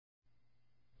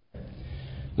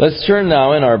Let's turn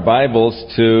now in our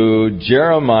Bibles to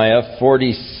Jeremiah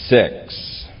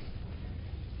 46.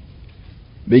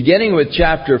 Beginning with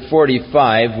chapter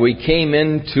 45, we came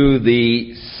into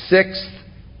the sixth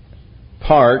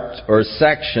part or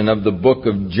section of the book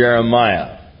of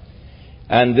Jeremiah.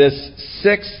 And this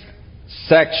sixth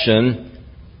section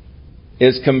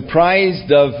is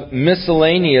comprised of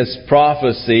miscellaneous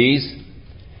prophecies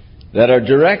that are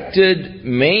directed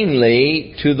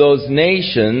mainly to those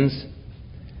nations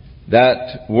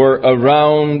that were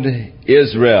around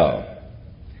Israel.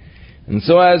 And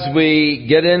so as we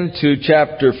get into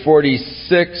chapter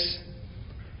 46,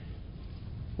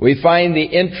 we find the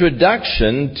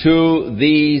introduction to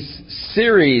these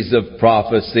series of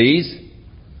prophecies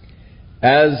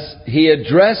as he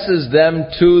addresses them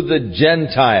to the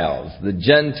Gentiles, the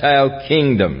Gentile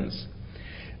kingdoms.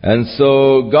 And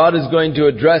so God is going to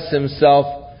address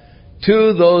himself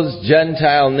to those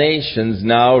Gentile nations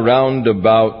now round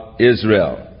about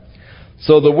Israel.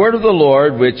 So the word of the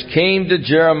Lord which came to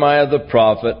Jeremiah the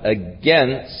prophet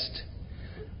against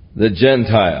the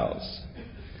Gentiles,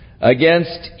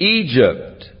 against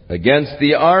Egypt, against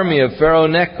the army of Pharaoh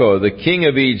Necho, the king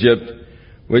of Egypt,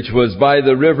 which was by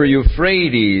the river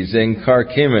Euphrates in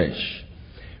Carchemish,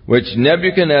 which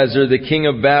Nebuchadnezzar the king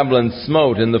of Babylon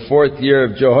smote in the 4th year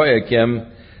of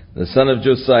Jehoiakim, the son of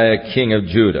Josiah, king of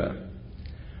Judah.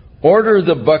 Order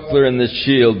the buckler and the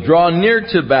shield, draw near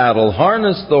to battle,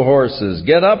 harness the horses,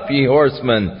 get up, ye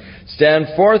horsemen, stand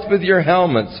forth with your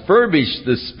helmets, furbish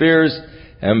the spears,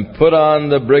 and put on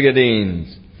the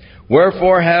brigadines.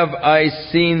 Wherefore have I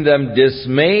seen them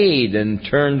dismayed and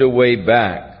turned away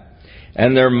back,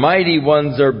 and their mighty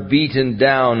ones are beaten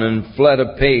down and fled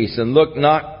apace, and look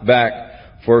not back,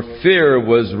 for fear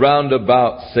was round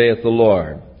about, saith the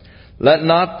Lord. Let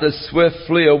not the swift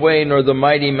flee away, nor the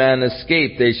mighty man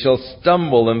escape. They shall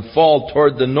stumble and fall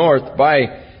toward the north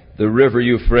by the river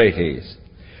Euphrates.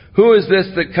 Who is this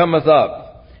that cometh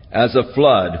up as a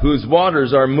flood, whose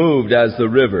waters are moved as the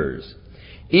rivers?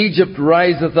 Egypt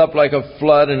riseth up like a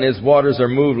flood, and his waters are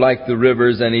moved like the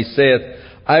rivers. And he saith,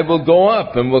 I will go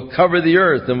up, and will cover the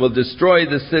earth, and will destroy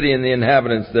the city and the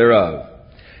inhabitants thereof.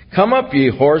 Come up, ye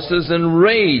horses, and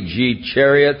rage, ye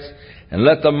chariots, and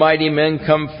let the mighty men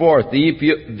come forth, the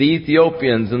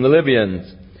Ethiopians and the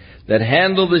Libyans, that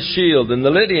handle the shield, and the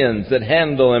Lydians that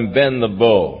handle and bend the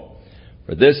bow.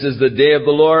 For this is the day of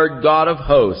the Lord God of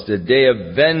hosts, a day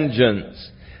of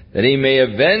vengeance, that he may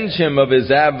avenge him of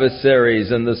his adversaries,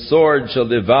 and the sword shall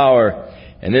devour,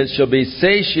 and it shall be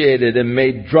satiated and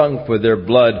made drunk with their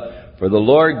blood. For the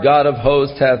Lord God of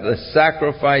hosts hath a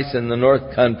sacrifice in the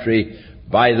north country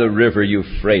by the river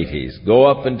Euphrates. Go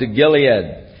up into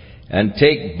Gilead, and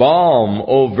take balm,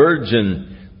 O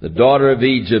virgin, the daughter of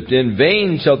Egypt. In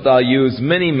vain shalt thou use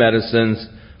many medicines,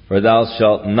 for thou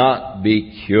shalt not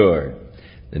be cured.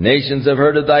 The nations have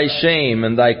heard of thy shame,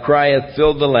 and thy cry hath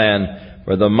filled the land.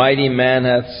 For the mighty man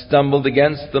hath stumbled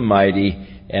against the mighty,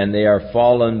 and they are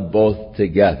fallen both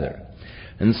together.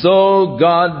 And so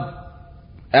God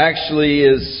actually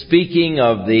is speaking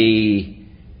of the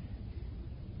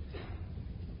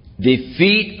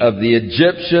defeat of the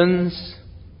Egyptians,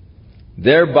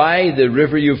 thereby the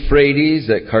river Euphrates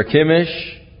at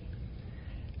Carchemish,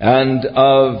 and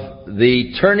of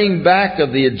the turning back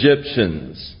of the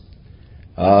Egyptians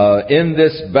in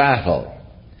this battle.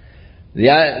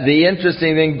 The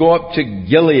interesting thing, go up to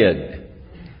Gilead,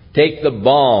 take the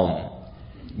balm.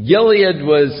 Gilead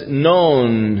was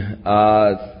known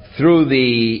through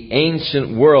the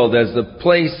ancient world as the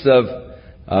place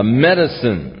of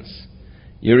medicines.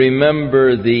 You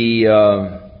remember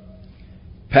the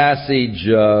passage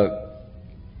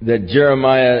that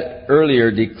Jeremiah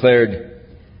earlier declared,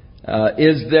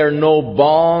 is there no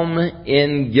balm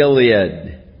in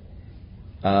Gilead?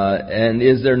 And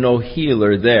is there no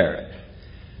healer there?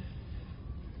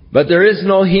 But there is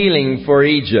no healing for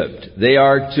Egypt. They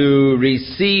are to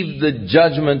receive the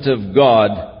judgment of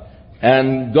God,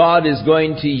 and God is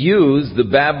going to use the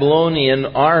Babylonian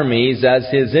armies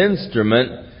as his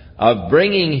instrument of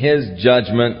bringing his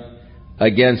judgment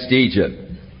against Egypt.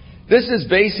 This is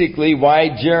basically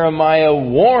why Jeremiah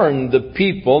warned the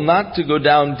people not to go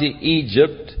down to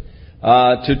Egypt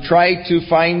to try to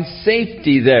find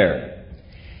safety there.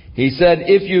 He said,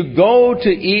 if you go to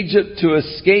Egypt to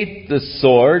escape the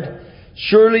sword,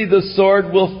 surely the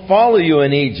sword will follow you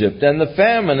in Egypt, and the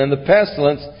famine and the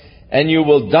pestilence, and you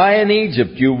will die in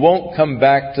Egypt. You won't come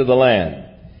back to the land.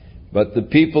 But the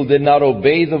people did not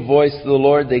obey the voice of the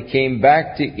Lord. They came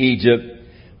back to Egypt.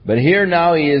 But here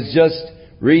now he is just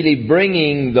really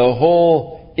bringing the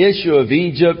whole issue of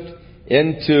Egypt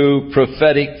into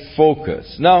prophetic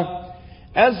focus. Now,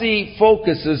 as he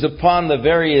focuses upon the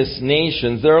various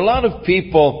nations, there are a lot of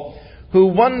people who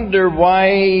wonder why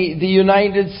the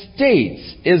United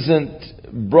States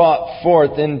isn't brought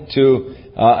forth into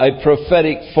a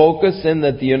prophetic focus, in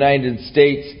that the United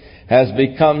States has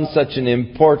become such an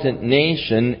important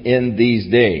nation in these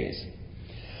days.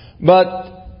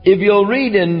 But if you'll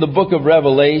read in the book of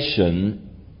Revelation,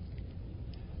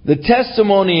 the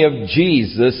testimony of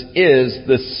Jesus is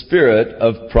the spirit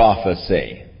of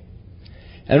prophecy.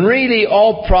 And really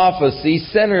all prophecy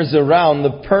centers around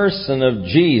the person of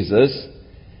Jesus.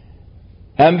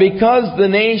 And because the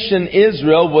nation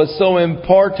Israel was so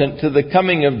important to the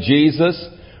coming of Jesus,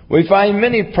 we find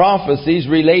many prophecies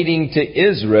relating to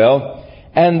Israel,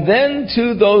 and then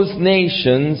to those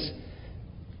nations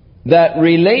that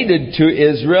related to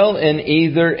Israel in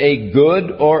either a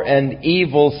good or an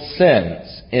evil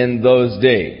sense in those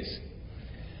days.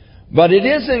 But it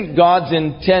isn't God's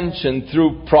intention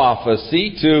through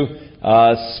prophecy to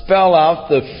spell out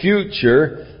the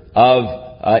future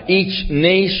of each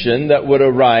nation that would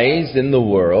arise in the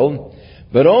world,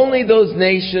 but only those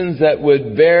nations that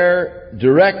would bear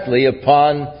directly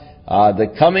upon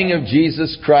the coming of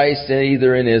Jesus Christ,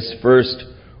 either in His first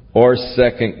or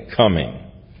second coming.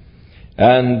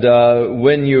 And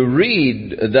when you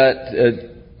read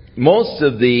that most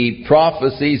of the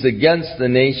prophecies against the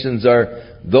nations are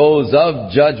those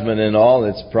of judgment and all,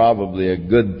 it's probably a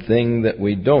good thing that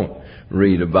we don't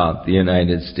read about the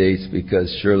United States,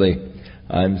 because surely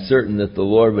I'm certain that the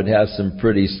Lord would have some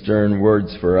pretty stern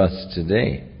words for us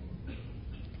today.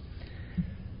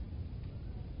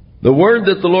 The word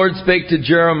that the Lord spake to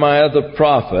Jeremiah the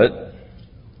prophet,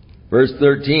 verse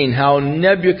 13, how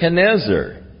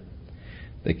Nebuchadnezzar,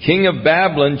 the king of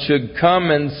Babylon, should come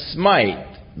and smite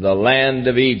the land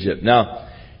of Egypt. Now,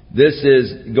 this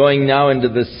is going now into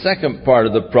the second part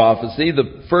of the prophecy.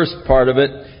 The first part of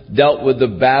it dealt with the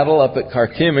battle up at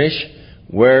Carchemish,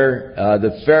 where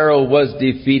the Pharaoh was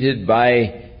defeated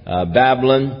by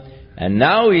Babylon. And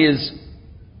now he is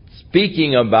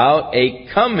speaking about a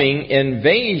coming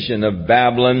invasion of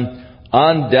Babylon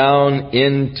on down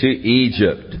into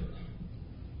Egypt.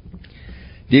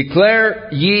 Declare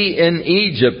ye in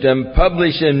Egypt, and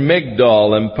publish in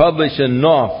Migdol, and publish in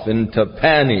Noph, and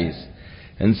Tahpanhes,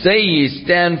 and say ye,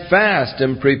 stand fast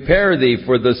and prepare thee,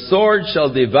 for the sword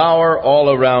shall devour all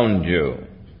around you.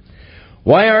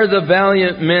 Why are the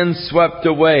valiant men swept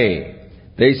away?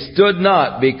 They stood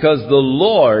not, because the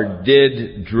Lord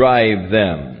did drive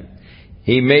them.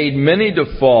 He made many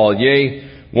to fall, yea,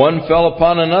 one fell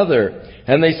upon another.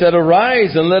 And they said,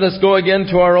 arise, and let us go again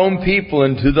to our own people,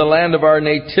 and to the land of our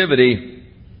nativity,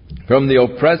 from the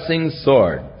oppressing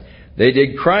sword. They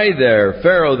did cry there,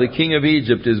 Pharaoh the king of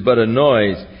Egypt is but a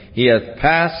noise. He hath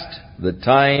passed the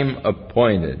time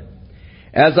appointed.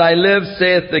 As I live,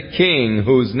 saith the King,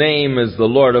 whose name is the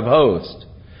Lord of hosts,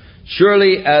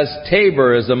 surely as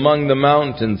Tabor is among the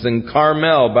mountains, and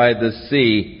Carmel by the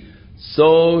sea,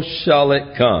 so shall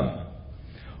it come.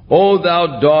 O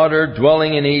thou daughter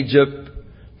dwelling in Egypt,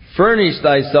 furnish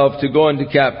thyself to go into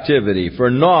captivity, for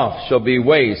Noph shall be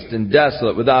waste and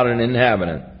desolate without an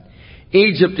inhabitant.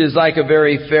 Egypt is like a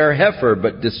very fair heifer,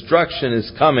 but destruction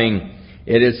is coming.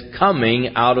 It is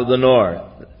coming out of the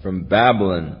north, from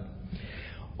Babylon.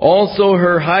 Also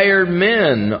her hired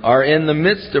men are in the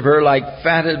midst of her like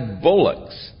fatted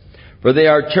bullocks. For they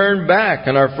are turned back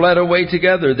and are fled away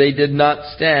together. They did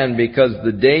not stand, because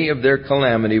the day of their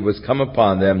calamity was come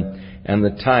upon them, and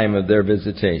the time of their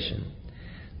visitation.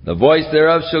 The voice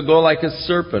thereof shall go like a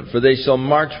serpent, for they shall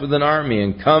march with an army,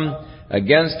 and come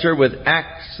against her with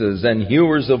axes and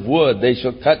hewers of wood. They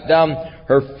shall cut down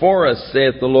her forests,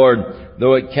 saith the Lord,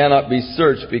 though it cannot be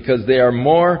searched, because they are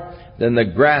more than the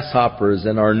grasshoppers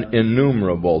and are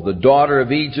innumerable. The daughter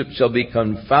of Egypt shall be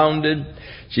confounded.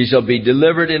 She shall be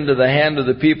delivered into the hand of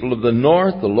the people of the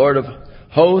north. The Lord of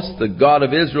hosts, the God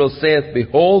of Israel, saith,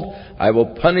 behold, I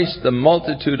will punish the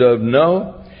multitude of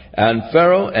No, and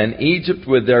Pharaoh and Egypt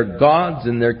with their gods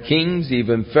and their kings,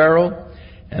 even Pharaoh,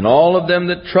 and all of them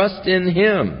that trust in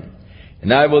him.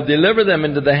 And I will deliver them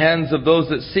into the hands of those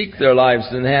that seek their lives,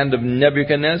 in the hand of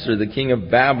Nebuchadnezzar, the king of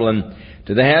Babylon,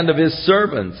 to the hand of his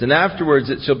servants. And afterwards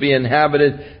it shall be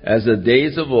inhabited as the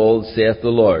days of old, saith the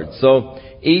Lord. So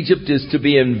Egypt is to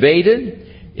be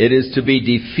invaded. It is to be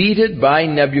defeated by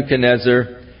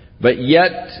Nebuchadnezzar, but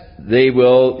yet they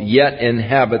will yet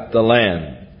inhabit the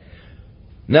land.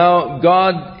 Now,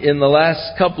 God, in the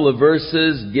last couple of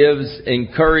verses, gives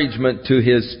encouragement to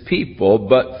His people.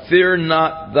 But fear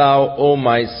not thou, O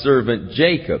my servant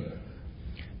Jacob.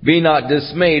 Be not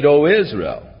dismayed, O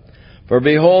Israel. For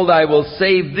behold, I will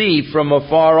save thee from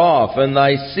afar off, and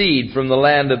thy seed from the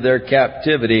land of their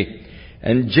captivity.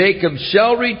 And Jacob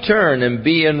shall return and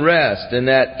be in rest and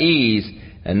at ease,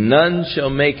 and none shall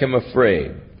make him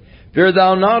afraid. Fear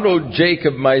thou not, O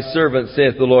Jacob, my servant,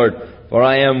 saith the Lord, for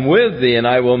I am with thee, and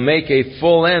I will make a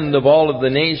full end of all of the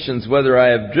nations, whether I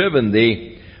have driven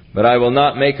thee. But I will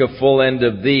not make a full end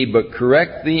of thee, but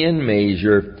correct thee in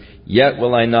measure, yet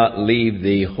will I not leave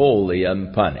thee wholly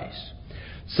unpunished.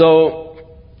 So,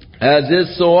 as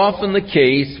is so often the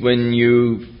case when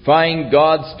you find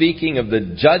God speaking of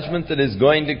the judgment that is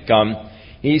going to come,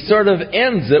 He sort of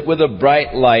ends it with a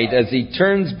bright light as He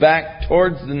turns back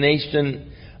towards the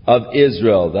nation of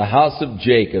Israel, the house of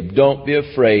Jacob. Don't be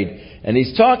afraid. And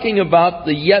He's talking about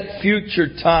the yet future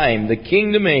time, the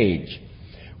kingdom age,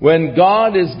 when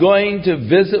God is going to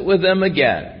visit with them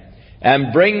again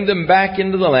and bring them back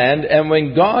into the land, and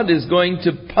when God is going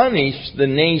to punish the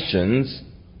nations,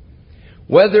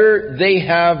 whether they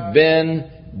have been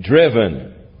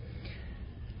driven.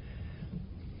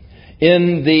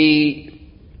 In the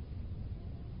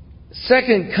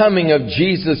second coming of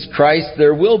Jesus Christ,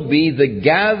 there will be the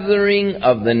gathering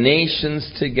of the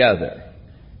nations together.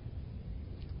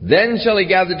 Then shall He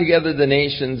gather together the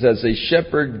nations as a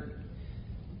shepherd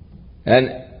and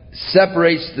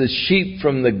separates the sheep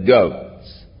from the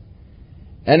goats.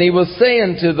 And He will say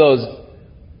unto those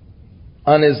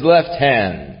on His left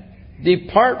hand,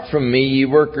 Depart from me, ye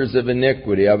workers of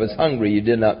iniquity. I was hungry, you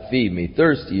did not feed me.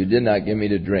 Thirsty, you did not give me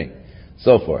to drink.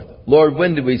 So forth. Lord,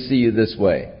 when did we see you this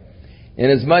way?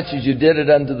 Inasmuch as you did it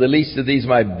unto the least of these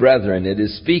my brethren. It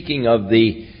is speaking of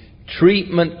the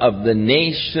treatment of the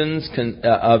nations,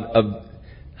 of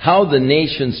how the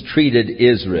nations treated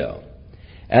Israel.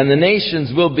 And the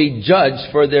nations will be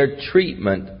judged for their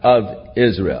treatment of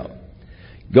Israel.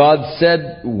 God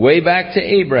said way back to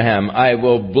Abraham, I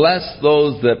will bless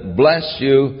those that bless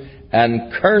you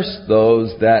and curse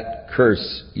those that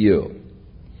curse you.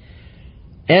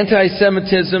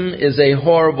 Anti-Semitism is a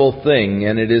horrible thing,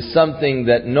 and it is something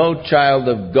that no child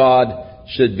of God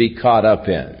should be caught up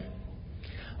in.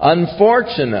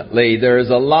 Unfortunately, there is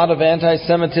a lot of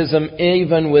anti-Semitism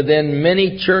even within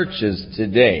many churches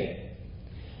today.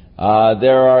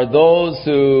 There are those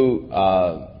who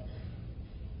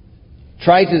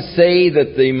try to say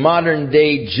that the modern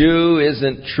day Jew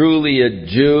isn't truly a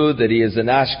Jew, that he is an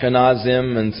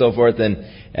Ashkenazim and so forth,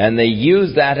 and they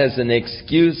use that as an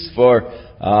excuse for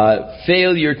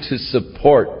failure to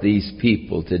support these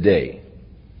people today.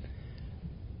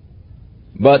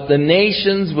 But the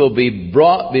nations will be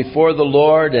brought before the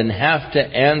Lord and have to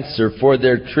answer for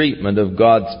their treatment of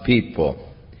God's people.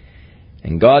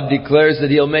 And God declares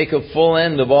that He'll make a full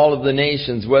end of all of the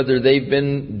nations, whether they've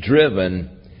been driven,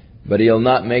 but He'll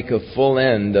not make a full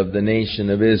end of the nation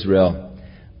of Israel.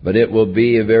 But it will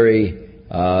be a very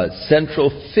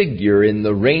central figure in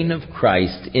the reign of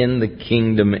Christ in the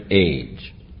kingdom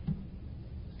age.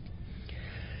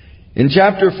 In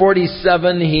chapter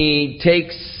 47, He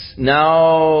takes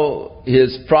now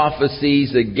His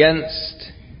prophecies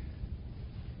against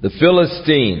the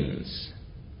Philistines.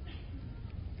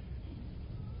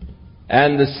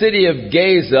 And the city of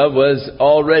Gaza was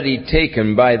already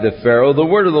taken by the Pharaoh. The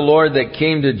word of the Lord that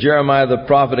came to Jeremiah the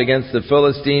prophet against the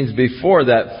Philistines before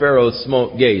that Pharaoh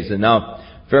smote Gaza. Now,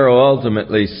 Pharaoh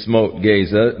ultimately smote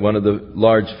Gaza, one of the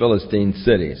large Philistine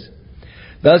cities.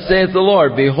 Thus saith the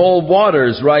Lord, Behold,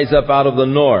 waters rise up out of the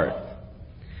north,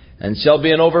 and shall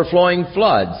be an overflowing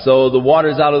flood. So the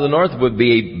waters out of the north would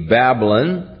be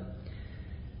Babylon.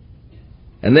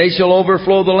 And they shall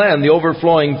overflow the land. The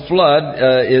overflowing flood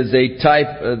is a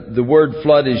type, the word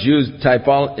flood is used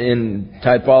in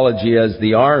typology as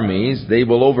the armies. They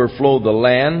will overflow the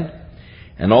land,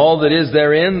 and all that is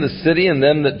therein, the city, and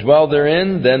them that dwell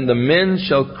therein. Then the men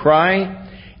shall cry,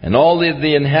 and all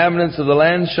the inhabitants of the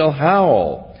land shall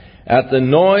howl at the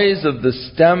noise of the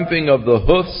stamping of the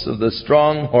hoofs of the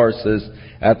strong horses,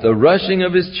 at the rushing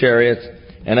of his chariots,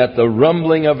 and at the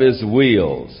rumbling of his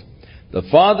wheels. The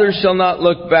fathers shall not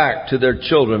look back to their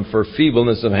children for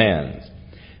feebleness of hands,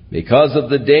 because of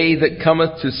the day that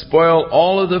cometh to spoil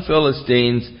all of the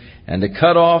Philistines, and to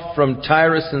cut off from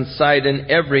Tyrus and Sidon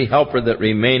every helper that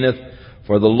remaineth.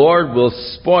 For the Lord will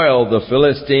spoil the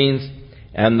Philistines,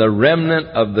 and the remnant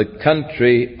of the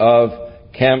country of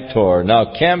Camptor.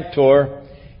 Now, Camptor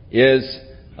is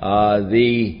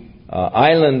the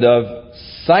island of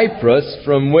Cyprus,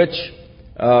 from which,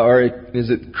 or is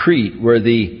it Crete, where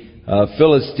the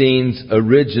Philistines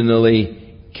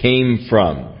originally came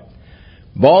from.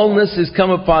 Baldness has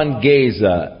come upon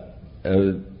Gaza.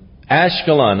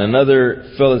 Ashkelon,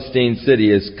 another Philistine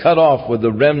city, is cut off with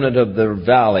the remnant of their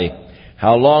valley.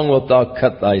 How long wilt thou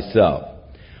cut thyself?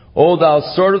 O thou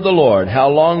sword of the Lord, how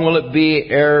long will it be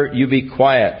ere you be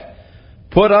quiet?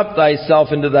 Put up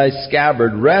thyself into thy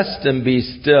scabbard, rest and be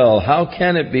still. How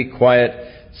can it be quiet,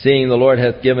 seeing the Lord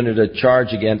hath given it a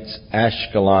charge against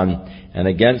Ashkelon, and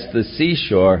against the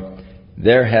seashore,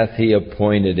 there hath he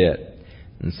appointed it.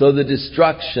 And so the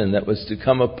destruction that was to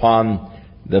come upon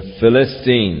the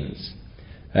Philistines.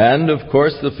 And of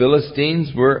course the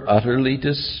Philistines were utterly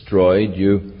destroyed.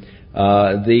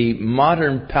 The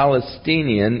modern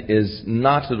Palestinian is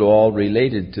not at all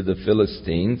related to the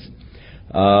Philistines.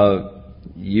 But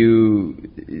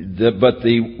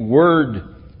the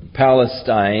word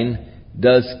Palestine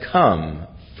does come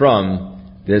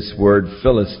from this word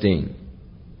Philistine.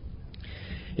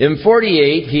 In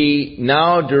 48, he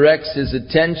now directs his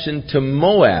attention to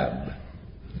Moab.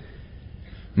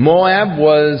 Moab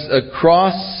was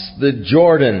across the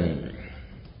Jordan,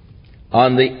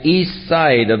 on the east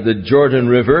side of the Jordan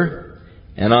River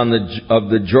and of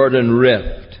the Jordan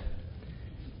Rift.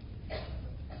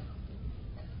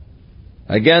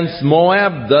 Against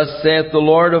Moab, thus saith the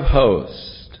Lord of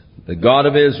hosts, the God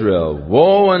of Israel,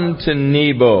 woe unto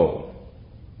Nebo,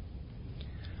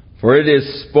 for it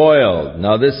is spoiled.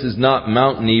 Now this is not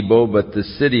Mount Nebo, but the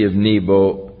city of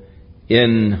Nebo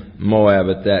in Moab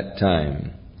at that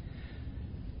time.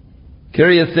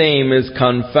 Kiriathaim is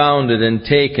confounded and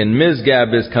taken.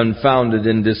 Misgab is confounded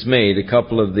and dismayed, a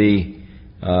couple of the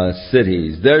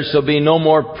cities. There shall be no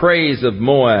more praise of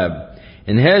Moab.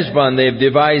 In Heshbon they have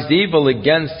devised evil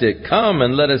against it. Come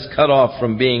and let us cut off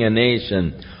from being a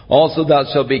nation. Also thou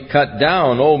shalt be cut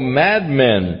down, O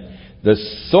madmen. The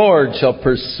sword shall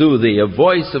pursue thee. A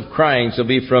voice of crying shall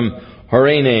be from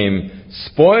Horonaim,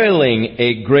 spoiling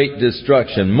a great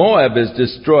destruction. Moab is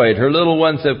destroyed. Her little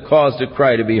ones have caused a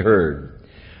cry to be heard.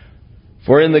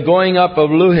 For in the going up of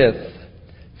Luhith,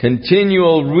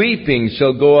 continual weeping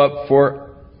shall go up,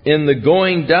 for in the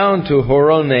going down to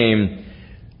Horonaim,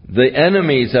 the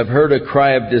enemies have heard a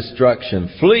cry of destruction.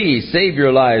 Flee, save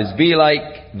your lives, be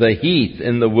like the heath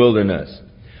in the wilderness.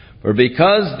 For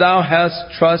because thou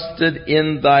hast trusted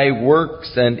in thy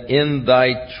works and in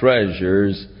thy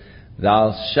treasures,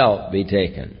 thou shalt be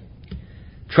taken.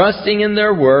 Trusting in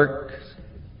their works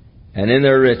and in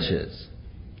their riches.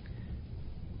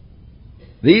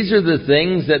 These are the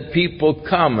things that people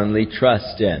commonly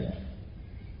trust in.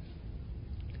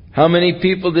 How many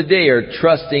people today are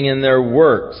trusting in their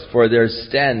works for their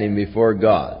standing before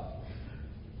God?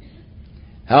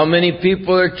 How many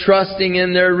people are trusting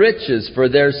in their riches for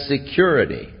their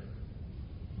security?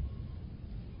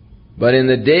 But in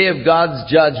the day of God's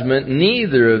judgment,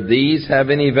 neither of these have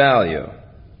any value.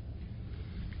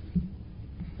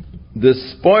 The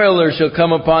spoiler shall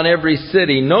come upon every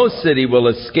city. No city will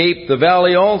escape. The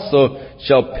valley also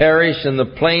shall perish, and the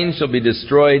plain shall be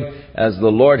destroyed, as the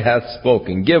Lord hath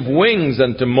spoken. Give wings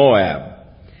unto Moab,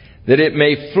 that it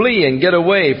may flee and get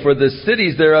away, for the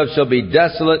cities thereof shall be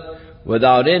desolate,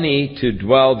 without any to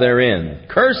dwell therein.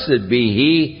 Cursed be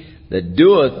he that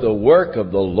doeth the work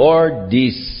of the Lord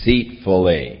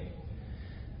deceitfully.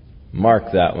 Mark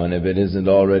that one if it isn't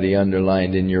already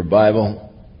underlined in your Bible.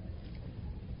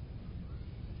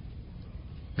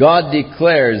 God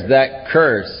declares that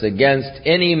curse against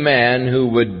any man who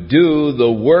would do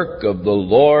the work of the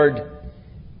Lord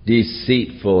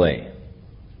deceitfully.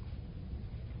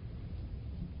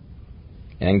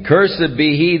 And cursed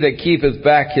be he that keepeth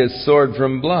back his sword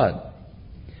from blood.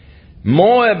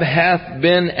 Moab hath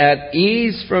been at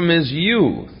ease from his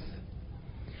youth,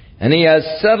 and he has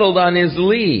settled on his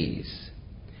lees.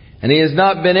 And he has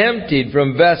not been emptied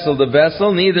from vessel to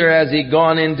vessel, neither has he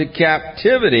gone into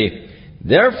captivity.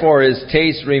 Therefore his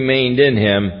taste remained in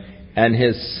him, and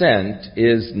his scent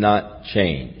is not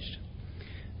changed.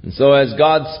 And so as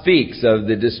God speaks of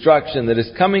the destruction that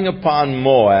is coming upon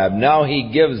Moab, now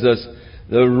he gives us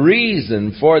the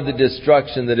reason for the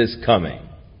destruction that is coming.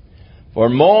 For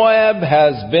Moab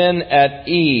has been at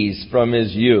ease from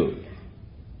his youth.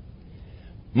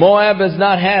 Moab has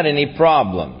not had any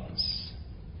problems.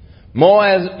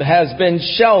 Moab has been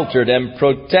sheltered and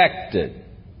protected.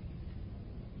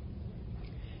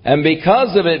 And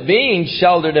because of it being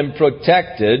sheltered and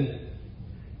protected,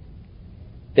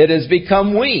 it has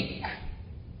become weak.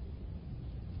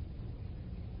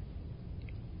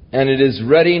 And it is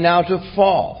ready now to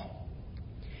fall.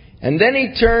 And then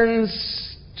he turns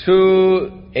to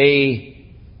a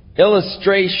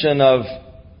illustration of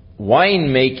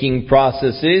winemaking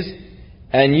processes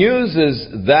and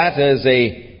uses that as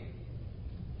a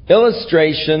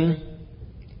illustration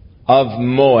of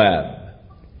Moab,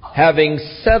 having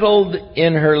settled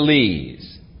in her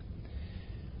lees.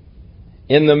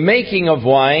 In the making of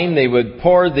wine, they would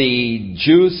pour the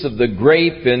juice of the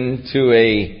grape into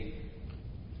a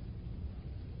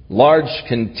large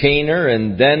container,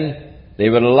 and then They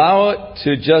would allow it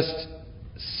to just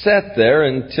set there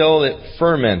until it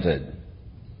fermented.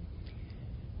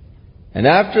 And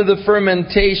after the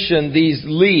fermentation, these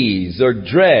lees or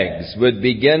dregs would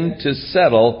begin to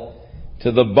settle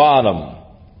to the bottom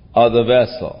of the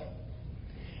vessel.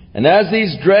 And as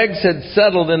these dregs had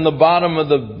settled in the bottom of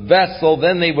the vessel,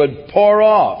 then they would pour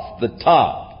off the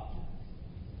top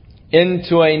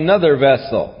into another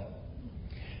vessel.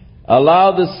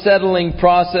 Allow the settling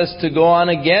process to go on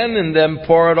again, and then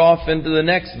pour it off into the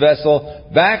next vessel,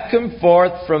 back and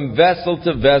forth from vessel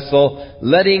to vessel,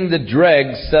 letting the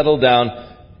dregs settle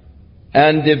down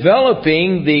and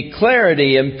developing the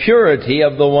clarity and purity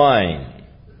of the wine.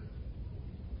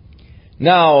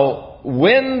 Now,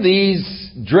 when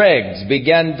these dregs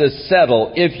began to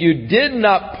settle, if you did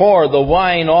not pour the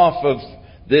wine off of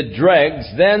the dregs,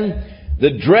 then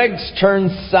the dregs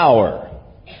turn sour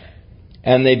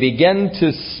and they begin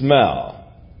to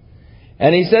smell.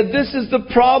 And he said, this is the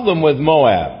problem with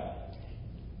Moab.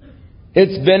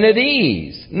 It's been at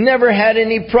ease, never had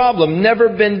any problem, never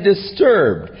been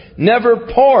disturbed, never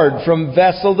poured from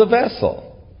vessel to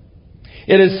vessel.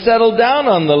 It has settled down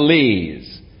on the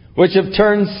lees, which have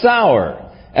turned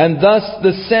sour, and thus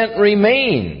the scent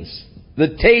remains. The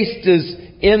taste is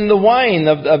in the wine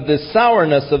of the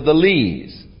sourness of the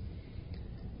lees.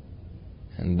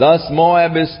 And thus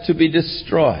Moab is to be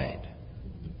destroyed.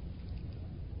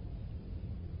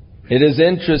 It is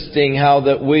interesting how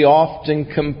that we often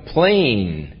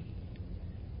complain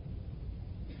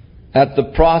at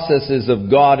the processes of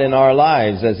God in our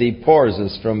lives as He pours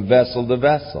us from vessel to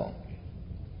vessel.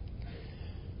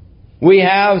 We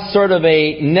have sort of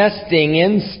a nesting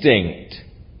instinct.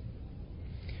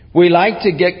 We like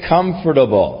to get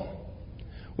comfortable.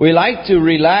 We like to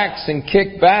relax and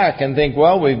kick back and think,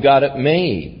 well, we've got it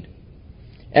made.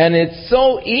 And it's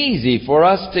so easy for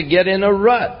us to get in a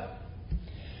rut.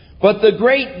 But the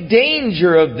great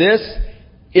danger of this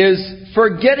is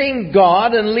forgetting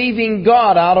God and leaving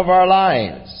God out of our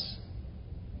lives.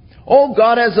 Oh,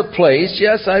 God has a place.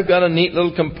 Yes, I've got a neat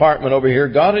little compartment over here,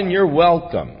 God, and you're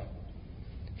welcome.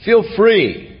 Feel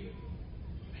free.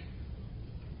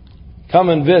 Come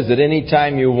and visit any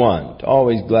time you want.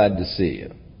 Always glad to see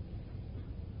you.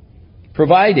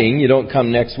 Providing you don't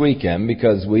come next weekend,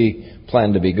 because we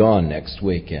plan to be gone next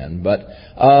weekend. But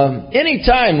any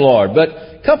time, Lord. But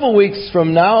a couple weeks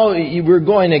from now, we're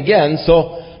going again.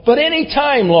 But any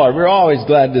time, Lord, we're always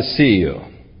glad to see you.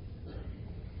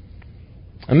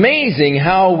 Amazing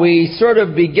how we sort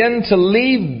of begin to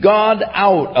leave God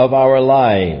out of our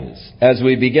lives as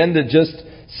we begin to just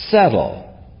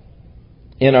settle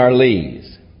in our lees.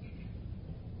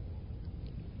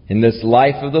 In this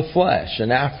life of the flesh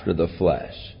and after the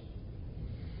flesh.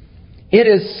 It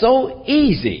is so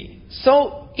easy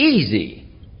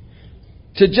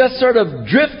to just sort of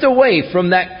drift away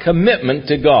from that commitment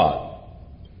to God.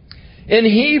 In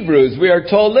Hebrews, we are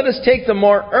told, let us take the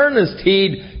more earnest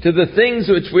heed to the things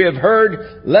which we have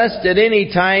heard, lest at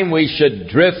any time we should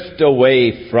drift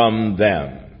away from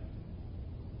them.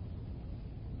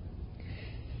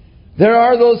 There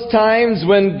are those times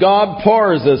when God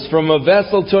pours us from a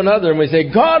vessel to another and we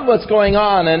say, God, what's going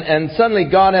on? And suddenly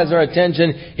God has our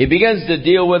attention. He begins to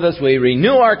deal with us. We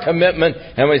renew our commitment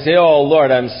and we say, oh Lord,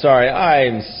 I'm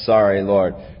sorry,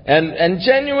 Lord. And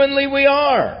genuinely we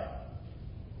are.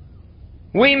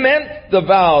 We meant the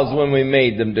vows when we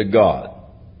made them to God.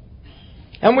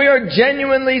 And we are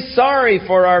genuinely sorry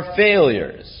for our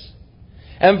failures.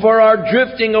 And for our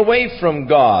drifting away from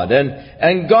God.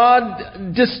 And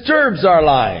God disturbs our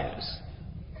lives.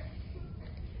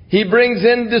 He brings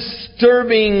in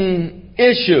disturbing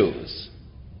issues.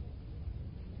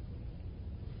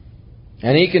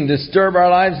 And He can disturb our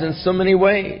lives in so many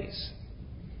ways.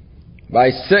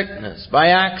 By sickness, by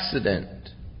accident,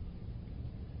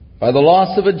 by the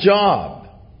loss of a job.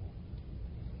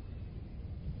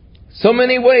 So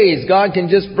many ways God can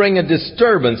just bring a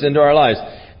disturbance into our lives.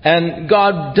 And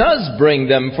God does bring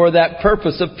them for that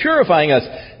purpose of purifying us.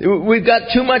 We've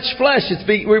got too much flesh.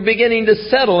 We're beginning to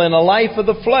settle in a life of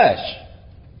the flesh.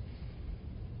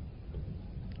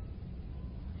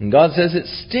 And God says it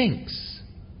stinks.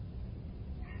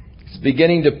 It's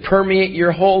beginning to permeate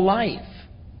your whole life.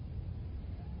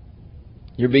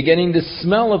 You're beginning to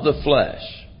smell of the flesh.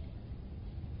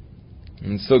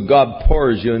 And so God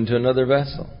pours you into another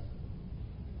vessel.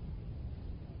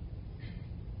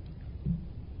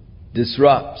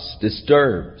 Disrupts,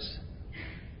 disturbs,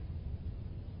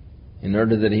 in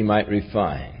order that He might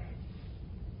refine.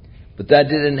 But that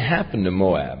didn't happen to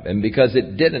Moab. And because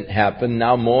it didn't happen,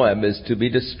 now Moab is to be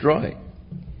destroyed.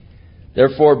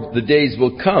 Therefore the days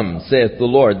will come, saith the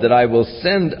Lord, that I will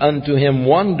send unto him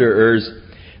wanderers,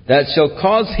 that shall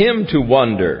cause him to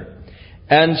wonder,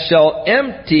 and shall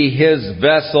empty his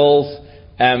vessels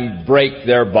and break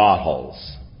their bottles.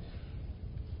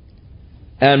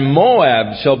 And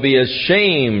Moab shall be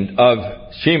ashamed of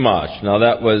Chemosh. Now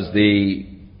that was the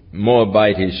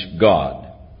Moabitish god.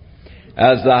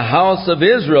 As the house of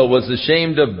Israel was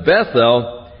ashamed of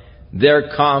Bethel,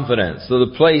 their confidence. So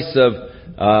the place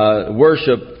of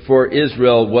worship for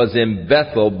Israel was in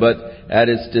Bethel, but at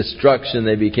its destruction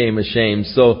they became ashamed.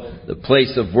 So the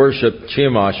place of worship,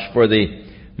 Chemosh, for the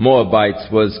Moabites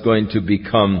was going to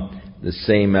become the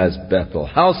same as Bethel.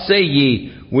 How say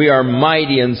ye, we are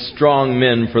mighty and strong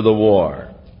men for the war?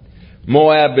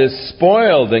 Moab is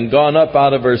spoiled and gone up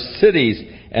out of her cities,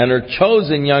 and her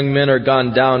chosen young men are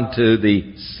gone down to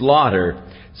the slaughter,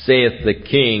 saith the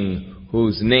King,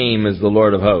 whose name is the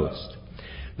Lord of hosts.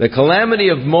 The calamity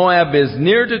of Moab is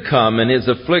near to come, and his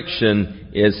affliction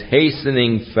is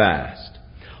hastening fast.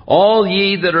 All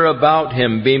ye that are about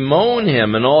him bemoan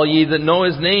him, and all ye that know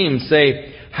his name say,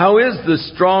 how is the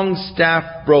strong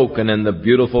staff broken and the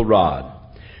beautiful rod?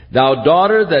 Thou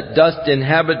daughter that dost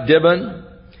inhabit Dibon,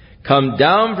 come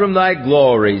down from thy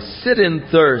glory, sit in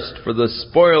thirst, for the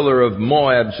spoiler of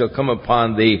Moab shall come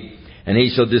upon thee, and he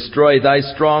shall destroy thy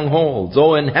strongholds.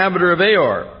 O inhabitor of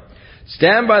Aor,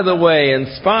 stand by the way and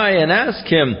spy, and ask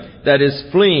him that is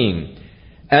fleeing,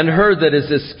 and her that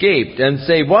is escaped, and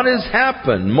say, what has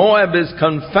happened? Moab is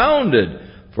confounded,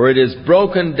 for it is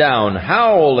broken down.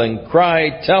 Howl and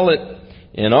cry, tell it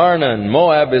in Arnon.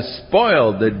 Moab is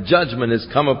spoiled. The judgment is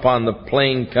come upon the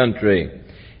plain country.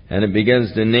 And it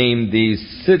begins to name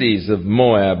these cities of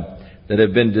Moab that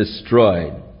have been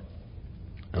destroyed.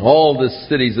 All the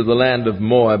cities of the land of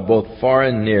Moab, both far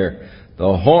and near.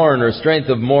 The horn or strength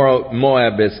of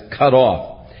Moab is cut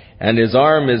off, and his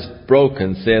arm is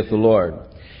broken, saith the Lord.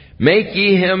 Make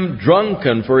ye him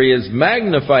drunken, for he has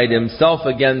magnified himself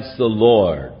against the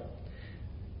Lord.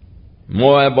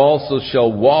 Moab also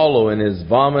shall wallow in his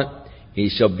vomit. He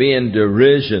shall be in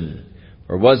derision.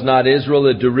 For was not Israel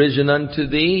a derision unto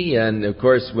thee? And of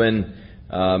course, when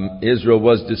Israel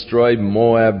was destroyed,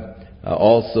 Moab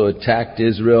also attacked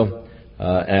Israel.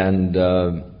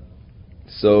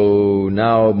 So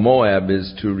now Moab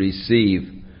is to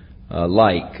receive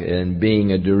like and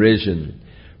being a derision.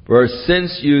 For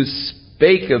since you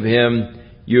spake of him,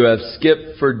 you have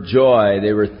skipped for joy.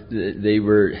 They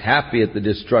were happy at the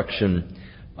destruction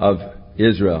of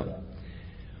Israel.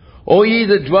 O ye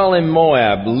that dwell in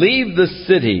Moab, leave the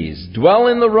cities, dwell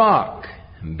in the rock,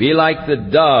 and be like the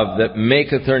dove that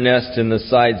maketh her nest in the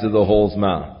sides of the hole's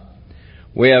mouth.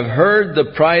 We have heard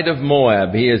the pride of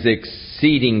Moab. He is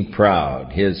exceeding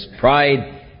proud, his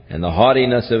pride and the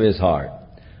haughtiness of his heart.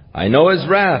 I know his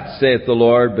wrath, saith the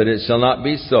Lord, but it shall not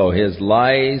be so. His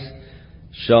lies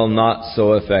shall not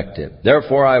so affect it.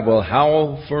 Therefore I will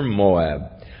howl for Moab.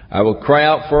 I will cry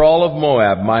out for all of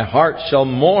Moab. My heart shall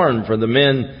mourn for the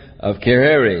men of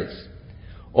Kiriath.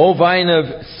 O vine of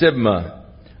Sibmah,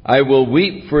 I will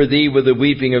weep for thee with the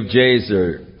weeping of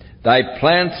Jazer. Thy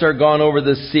plants are gone over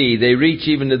the sea. They reach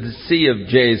even to the sea of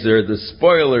Jazer. The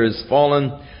spoiler is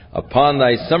fallen upon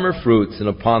thy summer fruits and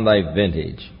upon thy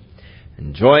vintage.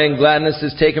 And joy and gladness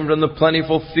is taken from the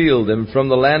plentiful field and from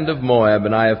the land of Moab,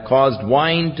 and I have caused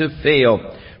wine to fail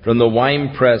from the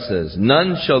wine presses.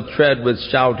 None shall tread with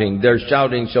shouting. Their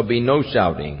shouting shall be no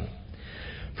shouting.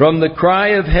 From the cry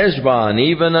of Heshbon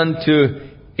even unto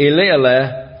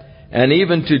Elealeh and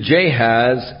even to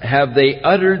Jahaz have they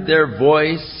uttered their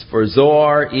voice, for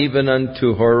Zoar even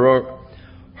unto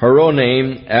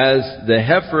Horonaim as the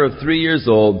heifer of 3 years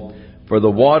old. For the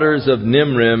waters of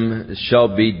Nimrim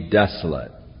shall be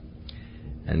desolate.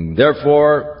 And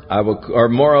therefore,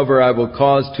 moreover, I will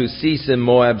cause to cease in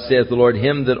Moab, saith the Lord,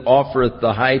 him that offereth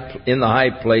in the high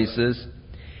places,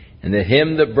 and that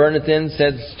him that burneth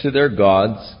incense to their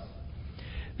gods.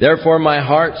 Therefore my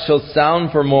heart shall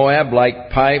sound for Moab like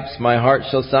pipes. My heart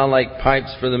shall sound like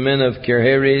pipes for the men of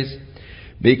Kiriath,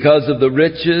 because of the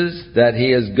riches that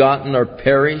he has gotten are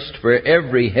perished. For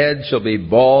every head shall be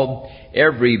bald,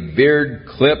 every beard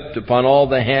clipped, upon all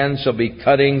the hands shall be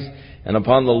cuttings, and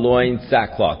upon the loins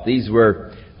sackcloth. These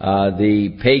were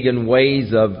the pagan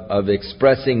ways of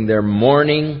expressing their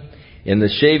mourning, in the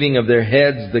shaving of their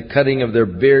heads, the cutting of their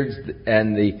beards,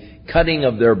 and the cutting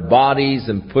of their bodies,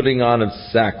 and putting on of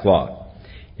sackcloth.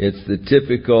 It's the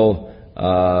typical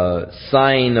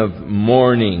sign of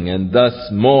mourning, and thus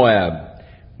Moab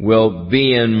will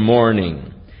be in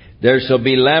mourning. There shall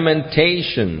be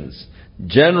lamentations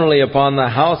generally upon the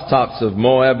housetops of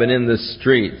Moab and in the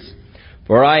streets.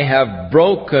 For I have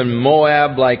broken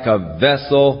Moab like a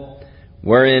vessel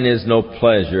wherein is no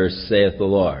pleasure, saith the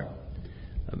Lord.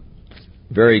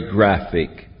 Very graphic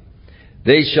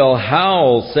They shall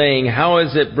howl, saying, how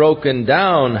is it broken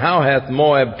down? How hath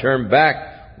Moab turned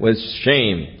back with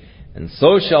shame? And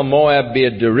so shall Moab be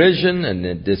a derision and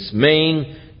a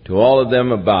dismaying to all of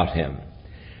them about him.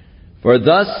 For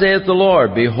thus saith the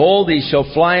Lord, behold, he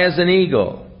shall fly as an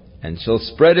eagle, and shall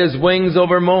spread his wings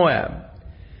over Moab.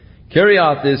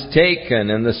 Kerioth is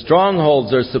taken, and the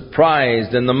strongholds are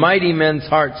surprised, and the mighty men's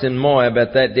hearts in Moab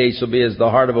at that day shall be as the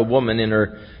heart of a woman in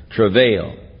her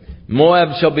travail.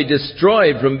 Moab shall be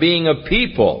destroyed from being a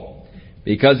people,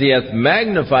 because he hath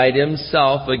magnified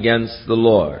himself against the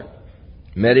Lord.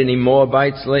 Met any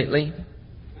Moabites lately?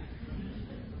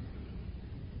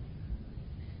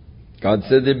 God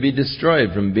said they'd be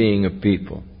destroyed from being a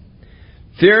people.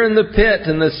 Fear in the pit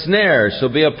and the snare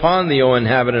shall be upon thee, O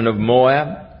inhabitant of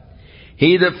Moab.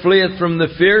 He that fleeth from the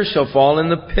fear shall fall in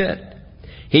the pit.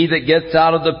 He that gets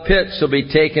out of the pit shall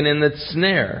be taken in the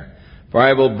snare. For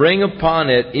I will bring upon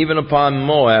it, even upon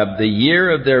Moab, the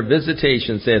year of their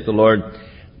visitation, saith the Lord,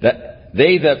 that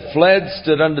they that fled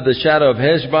stood under the shadow of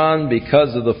Heshbon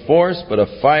because of the force, but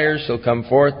a fire shall come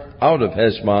forth out of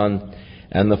Heshbon,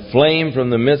 and the flame from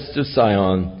the midst of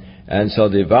Sihon, and shall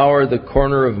devour the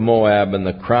corner of Moab, and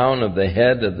the crown of the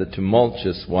head of the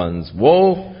tumultuous ones.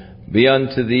 Woe be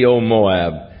unto thee, O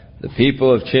Moab! The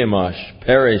people of Chemosh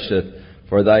perisheth,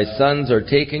 for thy sons are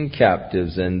taken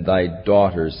captives, and thy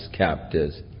daughters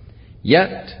captives.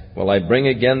 Yet will I bring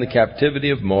again the captivity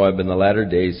of Moab in the latter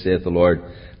days, saith the Lord.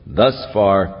 Thus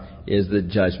far is the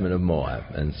judgment of Moab.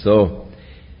 And so,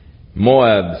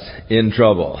 Moab's in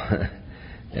trouble.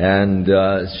 And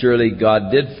surely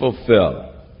God did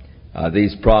fulfill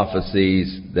these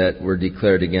prophecies that were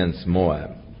declared against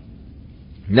Moab.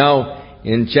 Now,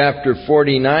 in chapter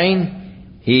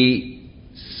 49, he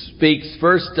speaks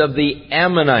first of the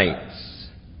Ammonites.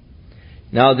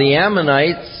 Now, the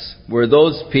Ammonites were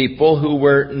those people who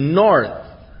were north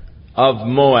of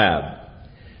Moab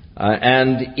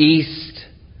and east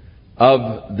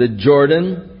of the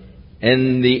Jordan,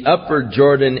 in the upper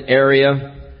Jordan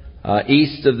area,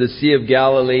 east of the Sea of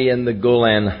Galilee and the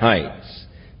Golan Heights,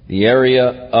 the area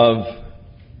of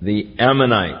the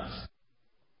Ammonites.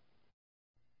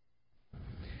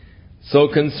 So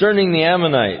concerning the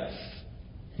Ammonites,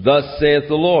 thus saith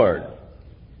the Lord,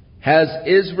 has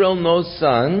Israel no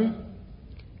son?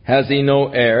 Has he no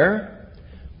heir?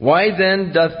 Why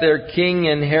then doth their king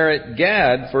inherit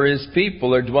Gad, for his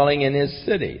people are dwelling in his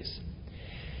cities?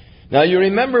 Now you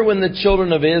remember when the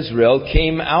children of Israel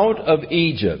came out of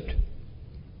Egypt,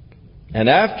 and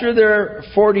after their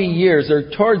 40 years, or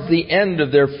towards the end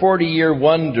of their 40-year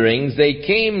wanderings, they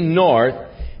came north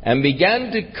and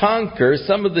began to conquer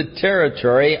some of the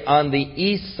territory on the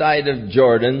east side of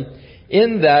Jordan,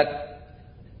 in that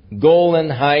Golan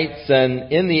Heights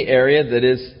and in the area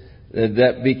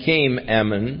that became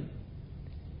Ammon.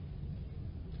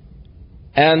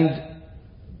 And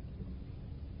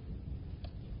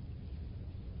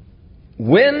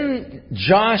when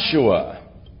Joshua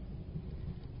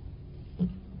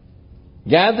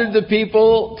gathered the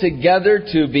people together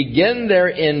to begin their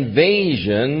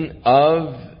invasion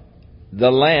of the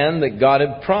land that God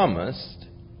had promised,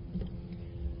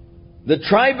 the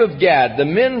tribe of Gad, the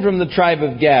men from the tribe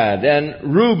of Gad,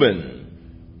 and Reuben,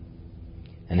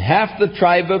 and half the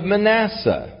tribe of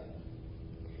Manasseh,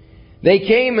 they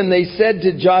came and they said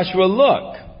to Joshua,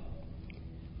 look,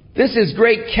 this is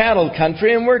great cattle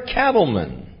country and we're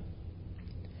cattlemen.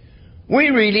 We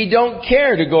really don't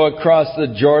care to go across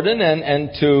the Jordan and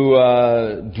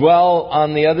to dwell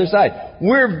on the other side.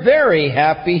 We're very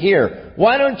happy here.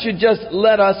 Why don't you just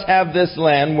let us have this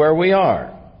land where we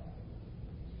are?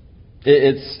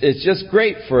 It's just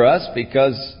great for us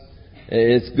because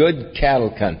it's good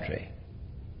cattle country.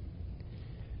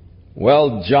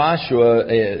 Well, Joshua,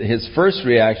 his first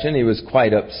reaction, he was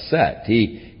quite upset.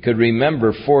 He could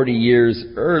remember 40 years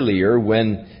earlier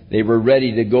when they were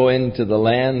ready to go into the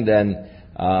land, and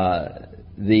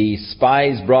the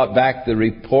spies brought back the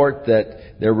report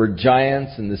that there were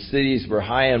giants and the cities were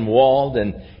high and walled,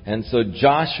 and so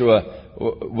Joshua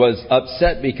was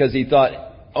upset because he thought,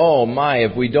 oh my,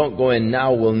 if we don't go in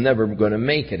now, we're never going to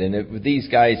make it. And if these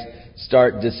guys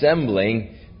start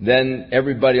dissembling, then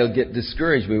everybody will get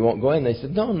discouraged. We won't go in. They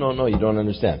said, no, you don't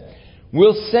understand.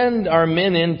 We'll send our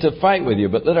men in to fight with you,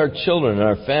 but let our children and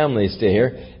our families stay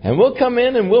here. And we'll come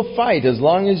in and we'll fight as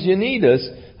long as you need us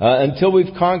until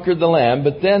we've conquered the land.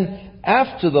 But then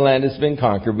after the land has been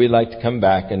conquered, we'd like to come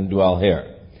back and dwell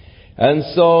here. And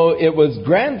so it was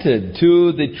granted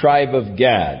to the tribe of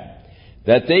Gad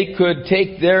that they could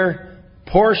take their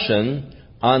portion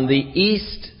on the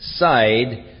east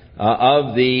side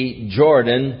of the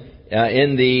Jordan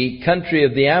in the country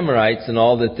of the Amorites and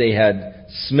all that they had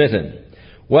smitten.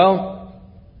 Well,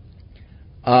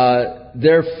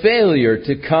 their failure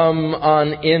to come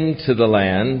on into the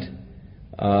land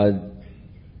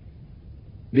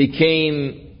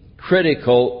became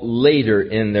critical later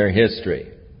in their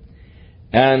history.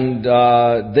 And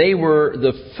they were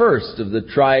the first of the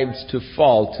tribes to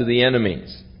fall to the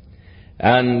enemies.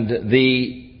 And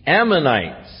the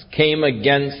Ammonites came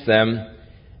against them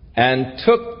and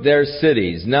took their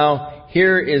cities. Now,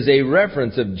 here is a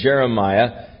reference of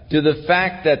Jeremiah to the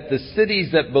fact that the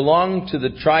cities that belonged to the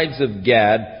tribes of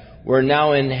Gad were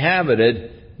now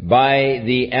inhabited by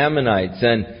the Ammonites.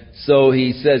 And so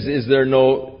he says, is there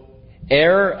no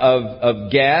heir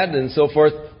of Gad and so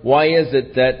forth? Why is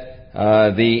it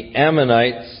that the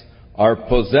Ammonites are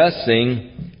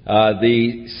possessing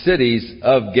the cities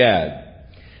of Gad?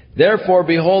 Therefore,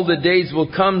 behold, the days will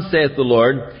come, saith the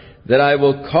Lord, that I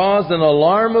will cause an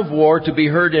alarm of war to be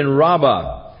heard in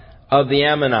Rabbah of the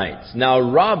Ammonites. Now,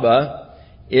 Rabbah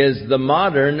is the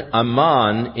modern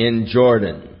Amman in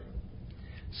Jordan.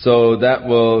 So that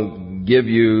will give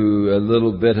you a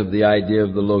little bit of the idea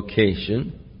of the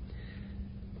location.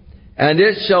 And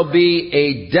it shall be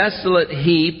a desolate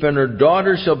heap, and her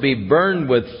daughter shall be burned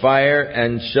with fire,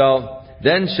 and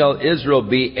then shall Israel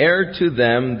be heir to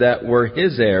them that were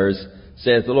his heirs,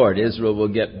 saith the Lord. Israel will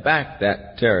get back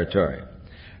that territory.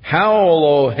 Howl,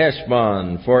 O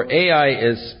Heshbon, for Ai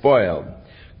is spoiled.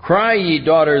 Cry, ye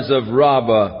daughters of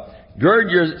Rabbah,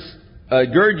 gird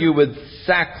you with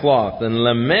sackcloth, and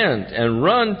lament, and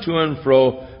run to and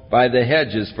fro by the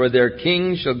hedges, for their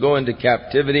king shall go into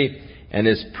captivity, and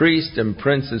his priests and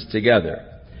princes together.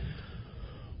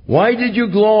 Why did you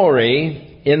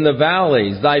glory in the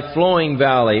valleys, thy flowing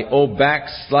valley, O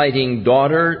backsliding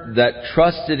daughter, that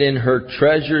trusted in her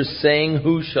treasures, saying,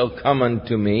 who shall come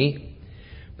unto me?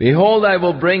 Behold, I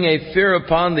will bring a fear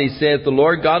upon thee, saith the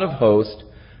Lord God of hosts,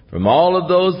 from all of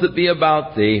those that be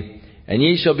about thee, and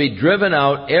ye shall be driven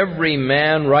out, every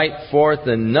man right forth,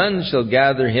 and none shall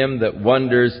gather him that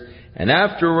wanders. And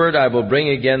afterward I will bring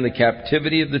again the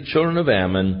captivity of the children of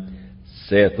Ammon,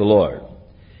 saith the Lord.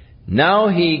 Now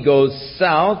he goes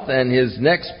south, and his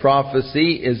next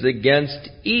prophecy is against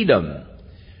Edom,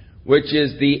 which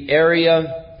is the area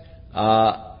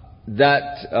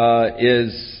that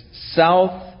is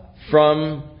south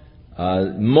from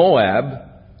Moab,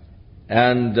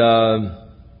 and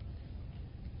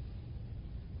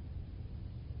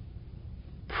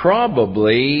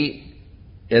probably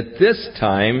at this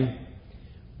time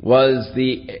whereas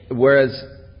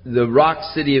the rock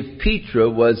city of Petra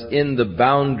was in the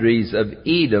boundaries of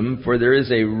Edom, for there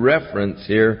is a reference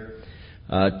here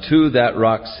to that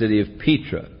rock city of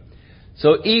Petra.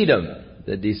 So Edom,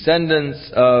 the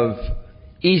descendants of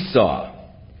Esau.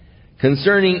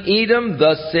 Concerning Edom,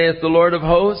 thus saith the Lord of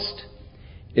hosts,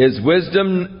 is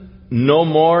edom no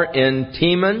more in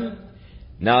Teman?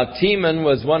 Now Teman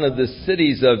was one of the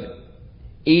cities of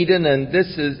Eden, and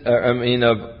this is,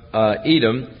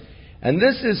 Edom. And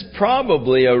this is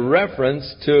probably a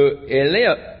reference to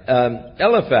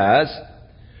Eliphaz,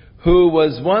 who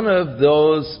was one of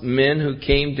those men who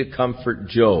came to comfort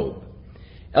Job.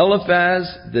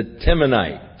 Eliphaz the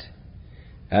Temanite.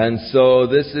 And so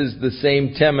this is the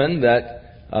same Teman that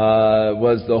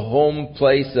was the home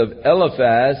place of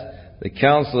Eliphaz, the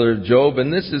counselor of Job.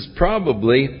 And this is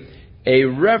probably a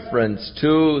reference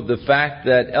to the fact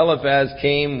that Eliphaz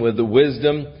came with the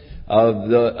wisdom of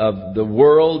the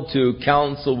world to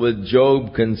counsel with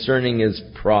Job concerning his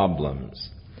problems.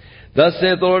 Thus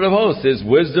saith the Lord of hosts, is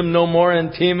wisdom no more in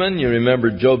Teman? You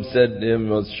remember Job said to him,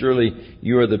 well, surely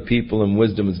you are the people, and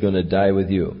wisdom is going to die with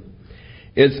you.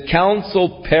 Is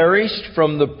counsel perished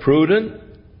from the prudent?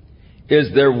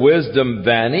 Is their wisdom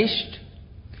vanished?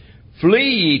 Flee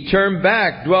ye, turn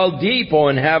back, dwell deep, O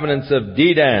inhabitants of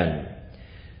Dedan.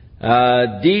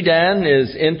 Dedan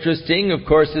is interesting. Of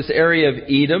course, this area of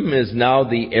Edom is now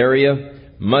the area,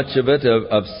 much of it,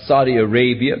 of Saudi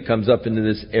Arabia comes up into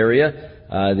this area,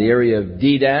 the area of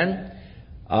Dedan.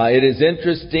 It is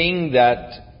interesting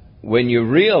that when you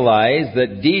realize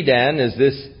that Dedan is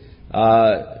this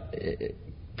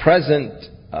present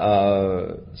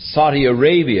Saudi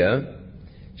Arabia,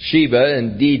 Sheba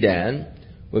and Dedan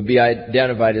would be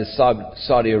identified as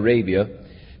Saudi Arabia.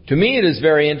 To me, it is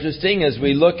very interesting as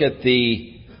we look at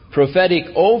the prophetic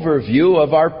overview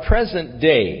of our present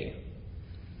day.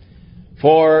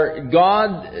 For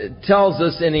God tells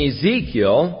us in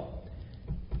Ezekiel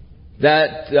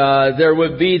that there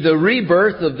would be the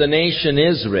rebirth of the nation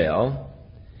Israel,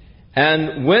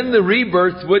 and when the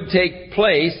rebirth would take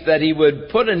place, that He would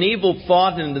put an evil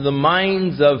thought into the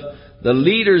minds of the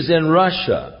leaders in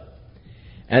Russia.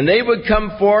 And they would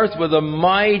come forth with a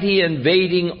mighty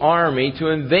invading army to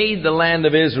invade the land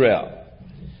of Israel.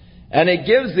 And it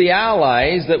gives the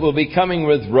allies that will be coming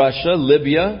with Russia,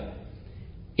 Libya,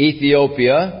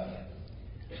 Ethiopia,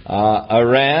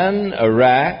 Iran,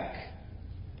 Iraq,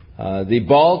 the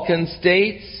Balkan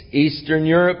states, Eastern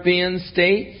European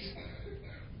states.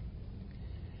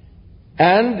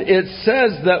 And it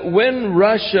says that when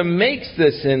Russia makes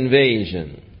this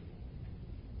invasion,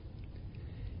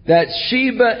 that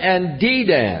Sheba and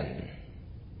Dedan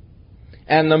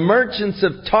and the merchants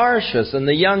of Tarshish and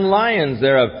the young lions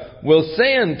thereof will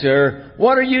say unto her,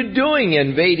 "What are you doing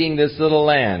invading this little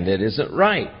land? It isn't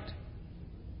right.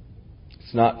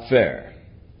 It's not fair."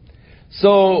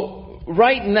 So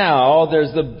right now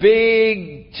there's a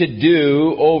big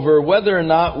to-do over whether or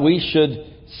not we should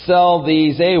sell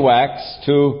these AWACS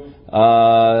to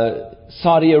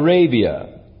Saudi Arabia.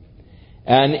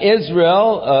 And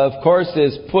Israel, of course,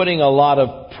 is putting a lot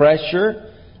of pressure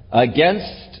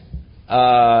against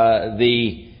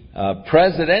the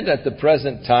president at the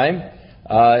present time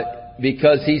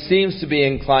because he seems to be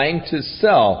inclined to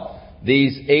sell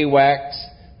these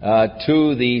AWACS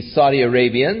to the Saudi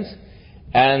Arabians.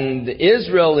 And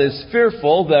Israel is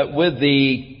fearful that with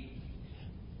the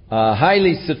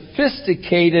highly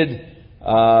sophisticated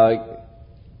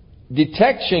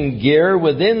detection gear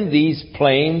within these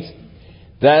planes,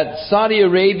 that Saudi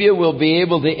Arabia will be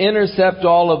able to intercept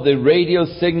all of the radio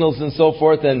signals and so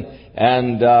forth,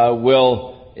 and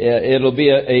it'll be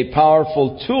a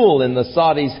powerful tool in the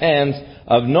Saudis' hands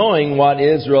of knowing what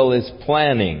Israel is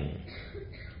planning.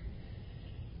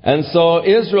 And so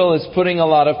Israel is putting a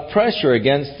lot of pressure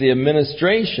against the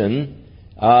administration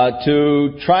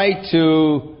to try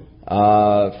to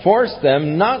force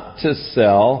them not to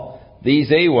sell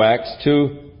these AWACS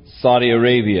to Saudi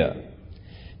Arabia.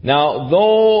 Now,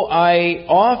 though I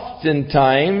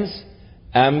oftentimes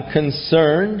am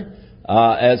concerned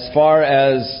as far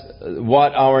as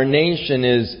what our nation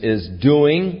is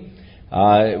doing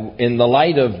in the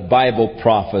light of Bible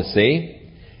prophecy,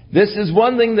 this is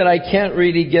one thing that I can't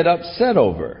really get upset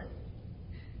over.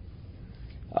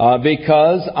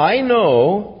 Because I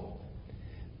know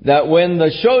that when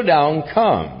the showdown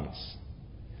comes,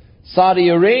 Saudi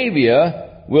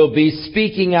Arabia will be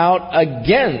speaking out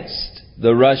against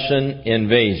the Russian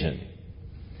invasion.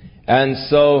 And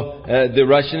so, the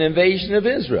Russian invasion of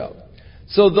Israel.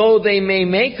 So though they may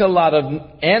make a lot of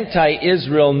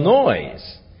anti-Israel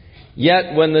noise,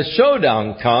 yet when the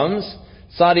showdown comes,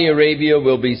 Saudi Arabia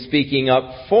will be speaking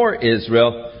up for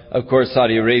Israel. Of course,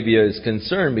 Saudi Arabia is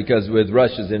concerned because with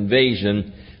Russia's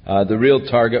invasion, the real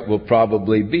target will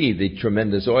probably be the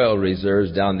tremendous oil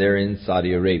reserves down there in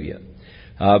Saudi Arabia.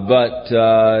 But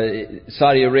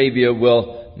Saudi Arabia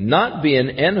will not be an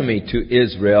enemy to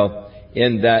Israel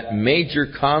in that major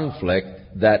conflict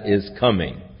that is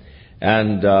coming.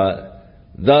 And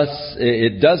thus,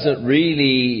 it doesn't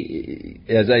really,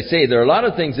 as I say, there are a lot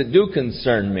of things that do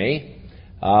concern me,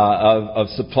 of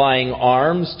supplying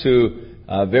arms to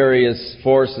various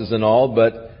forces and all,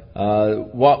 but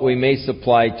what we may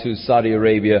supply to Saudi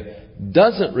Arabia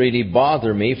doesn't really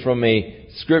bother me from a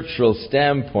scriptural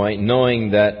standpoint,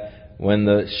 knowing that when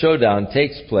the showdown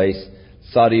takes place,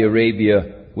 Saudi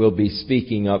Arabia will be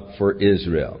speaking up for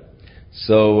Israel.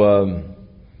 So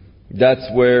that's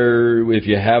where, if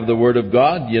you have the Word of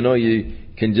God, you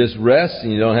can just rest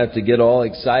and you don't have to get all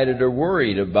excited or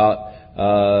worried about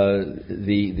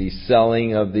the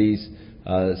selling of these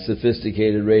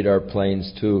sophisticated radar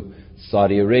planes to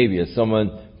Saudi Arabia.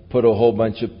 Someone put a whole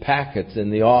bunch of packets in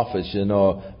the office,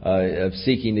 of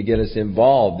seeking to get us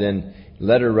involved in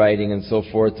letter writing and so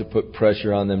forth to put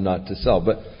pressure on them not to sell.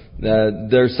 But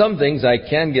there are some things I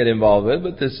can get involved with,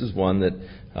 but this is one that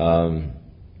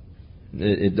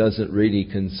it doesn't really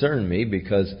concern me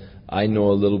because I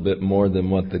know a little bit more than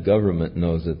what the government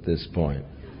knows at this point.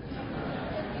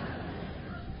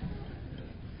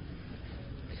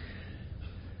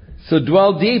 So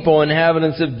dwell deep, O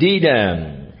inhabitants of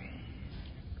Dedan,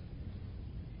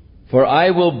 for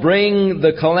I will bring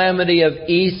the calamity of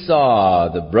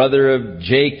Esau, the brother of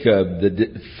Jacob,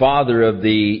 the father of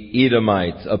the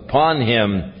Edomites, upon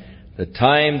him the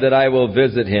time that I will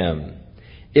visit him.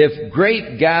 If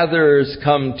grape gatherers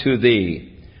come to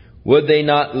thee, would they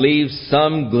not leave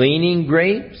some gleaning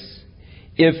grapes?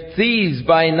 If thieves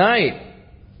by night,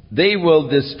 they will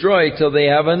destroy till they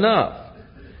have enough.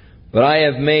 But I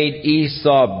have made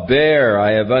Esau bare.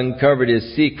 I have uncovered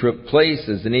his secret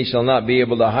places, and he shall not be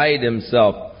able to hide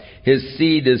himself. His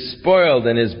seed is spoiled,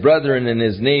 and his brethren and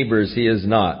his neighbors he is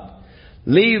not.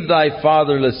 Leave thy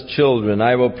fatherless children.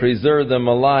 I will preserve them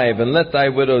alive, and let thy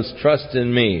widows trust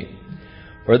in me.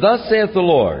 For thus saith the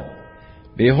Lord,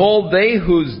 Behold, they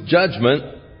whose judgment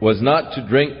was not to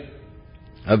drink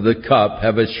of the cup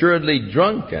have assuredly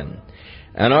drunken.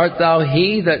 And art thou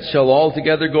he that shall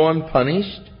altogether go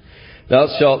unpunished? Thou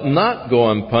shalt not go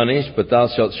unpunished, but thou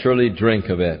shalt surely drink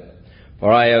of it.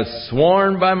 For I have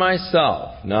sworn by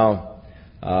myself. Now,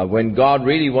 when God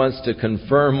really wants to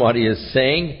confirm what He is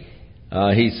saying,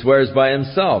 He swears by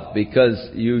Himself,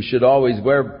 because you should always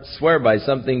swear by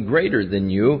something greater than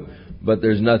you, but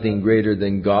there's nothing greater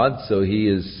than God, so He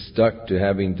is stuck to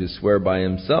having to swear by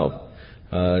Himself.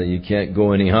 You can't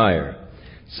go any higher.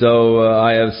 So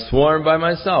I have sworn by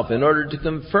myself in order to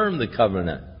confirm the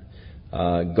covenant.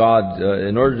 God,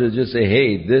 in order to just say,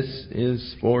 hey, this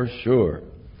is for sure.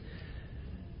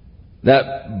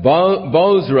 That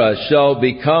Bozrah shall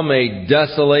become a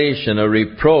desolation, a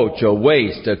reproach, a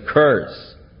waste, a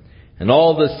curse. And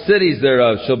all the cities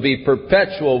thereof shall be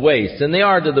perpetual waste. And they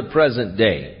are to the present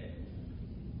day.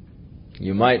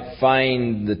 You might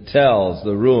find the tells,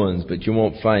 the ruins, but you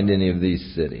won't find any of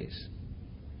these cities.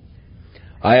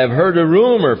 I have heard a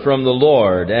rumor from the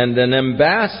Lord, and an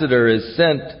ambassador is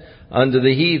sent unto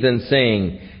the heathen,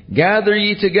 saying, Gather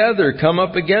ye together, come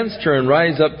up against her, and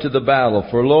rise up to the battle.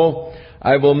 For lo,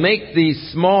 I will make thee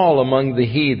small among the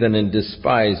heathen, and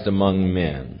despised among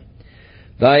men.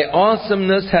 Thy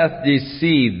awesomeness hath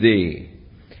deceived thee,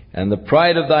 and the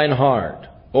pride of thine heart,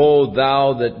 O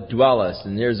thou that dwellest,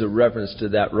 and here's a reference to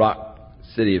that rock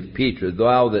city of Petra,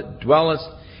 thou that dwellest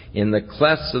in the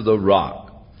clefts of the rock,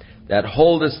 that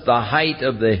holdest the height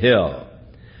of the hill.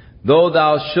 Though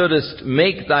thou shouldest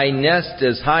make thy nest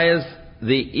as high as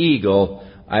the eagle,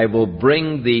 I will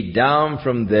bring thee down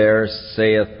from there,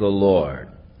 saith the Lord.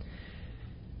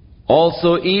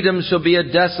 Also Edom shall be a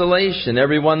desolation.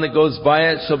 Every one that goes by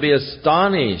it shall be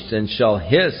astonished, and shall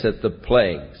hiss at the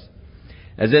plagues.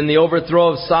 As in the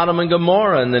overthrow of Sodom and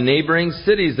Gomorrah and the neighboring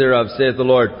cities thereof, saith the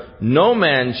Lord, no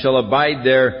man shall abide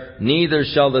there, neither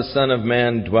shall the Son of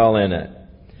Man dwell in it.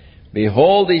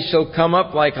 Behold, he shall come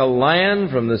up like a lion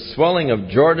from the swelling of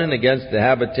Jordan against the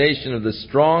habitation of the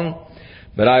strong.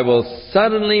 But I will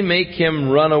suddenly make him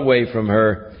run away from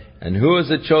her. And who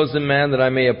is a chosen man that I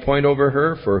may appoint over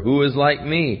her? For who is like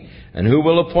me? And who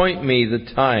will appoint me the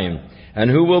time?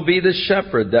 And who will be the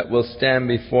shepherd that will stand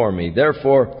before me?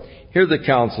 Therefore, hear the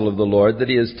counsel of the Lord that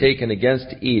He has taken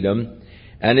against Edom,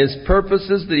 and His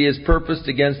purposes that He has purposed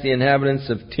against the inhabitants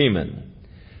of Teman.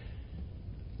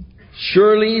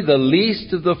 Surely the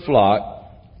least of the flock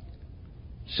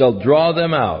shall draw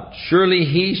them out. Surely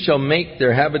he shall make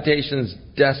their habitations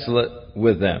desolate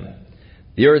with them.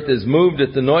 The earth is moved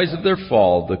at the noise of their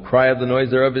fall. The cry of the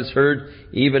noise thereof is heard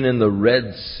even in the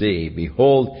Red Sea.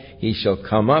 Behold, he shall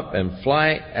come up and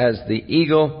fly as the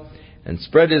eagle, and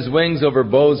spread his wings over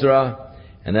Bozrah.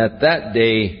 And at that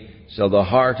day shall the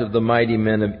heart of the mighty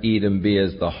men of Edom be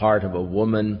as the heart of a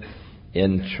woman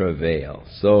in travail.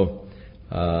 So,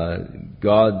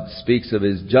 God speaks of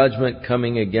His judgment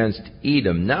coming against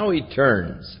Edom. Now He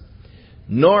turns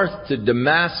north to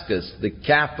Damascus, the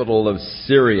capital of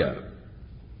Syria.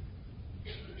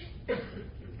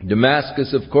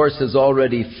 Damascus, of course, has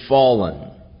already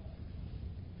fallen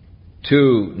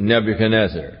to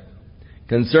Nebuchadnezzar.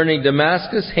 Concerning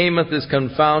Damascus, Hamath is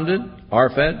confounded,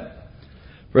 Arphad,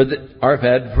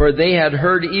 for they had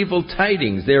heard evil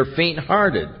tidings. They are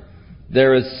faint-hearted.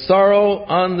 There is sorrow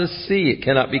on the sea, it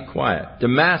cannot be quiet.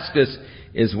 Damascus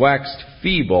is waxed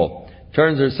feeble,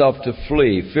 turns herself to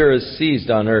flee. Fear is seized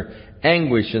on her.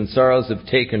 Anguish and sorrows have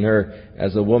taken her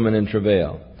as a woman in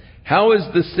travail. How is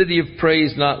the city of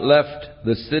praise not left,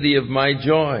 the city of my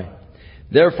joy?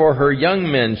 Therefore her young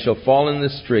men shall fall in the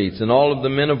streets, and all of the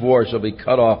men of war shall be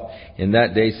cut off in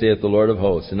that day, saith the Lord of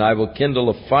hosts. And I will kindle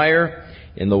a fire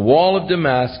in the wall of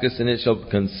Damascus, and it shall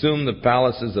consume the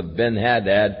palaces of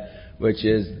Ben-Hadad, which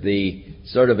is the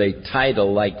sort of a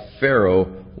title like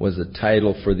Pharaoh was a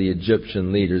title for the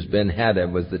Egyptian leaders.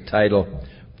 Ben-Hadad was the title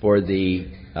for the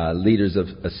leaders of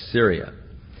Assyria.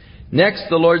 Next,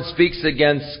 the Lord speaks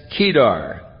against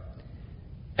Kedar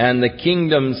and the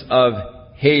kingdoms of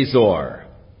Hazor.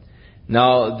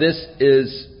 Now, this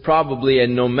is probably a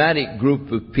nomadic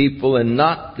group of people and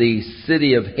not the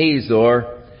city of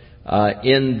Hazor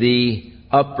in the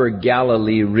upper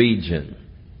Galilee region,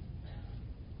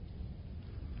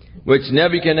 which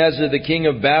Nebuchadnezzar the king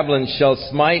of Babylon shall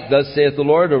smite. Thus saith the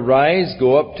Lord, arise,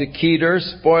 go up to Kedar,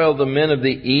 spoil the men of the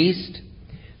east.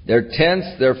 Their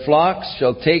tents, their flocks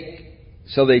shall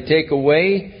they take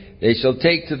away. They shall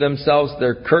take to themselves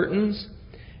their curtains,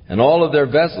 and all of their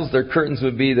vessels. Their curtains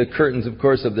would be the curtains, of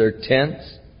course, of their tents.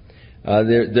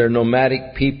 They're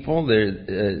nomadic people.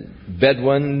 They're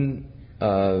Bedouin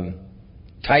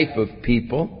type of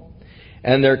people.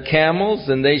 and their camels,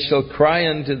 and they shall cry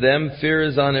unto them, fear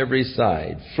is on every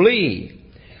side. Flee,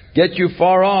 get you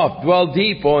far off, dwell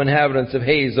deep, O inhabitants of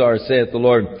Hazor, saith the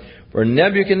Lord. For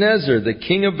Nebuchadnezzar, the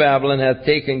king of Babylon, hath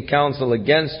taken counsel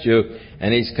against you,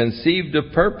 and he's conceived a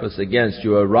purpose against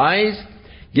you. Arise,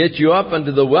 get you up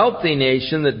unto the wealthy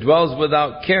nation that dwells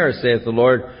without care, saith the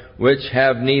Lord, which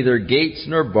have neither gates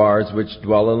nor bars, which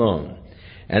dwell alone.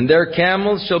 And their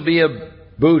camels shall be a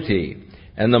booty,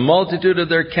 and the multitude of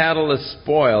their cattle a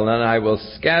spoil, and I will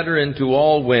scatter into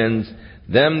all winds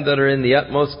them that are in the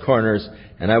utmost corners,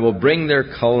 and I will bring their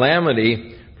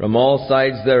calamity from all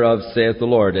sides thereof, saith the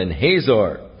Lord. And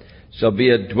Hazor shall be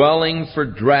a dwelling for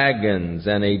dragons,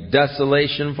 and a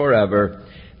desolation forever.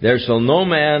 There shall no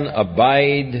man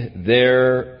abide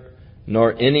there,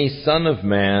 nor any son of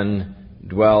man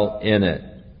dwell in it.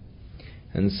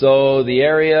 And so the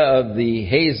area of the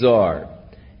Hazor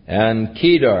and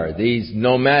Kedar, these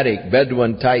nomadic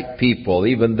Bedouin-type people,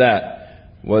 even that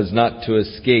was not to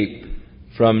escape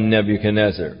from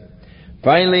Nebuchadnezzar.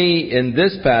 Finally, in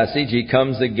this passage, he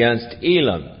comes against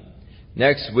Elam.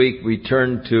 Next week, we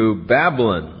turn to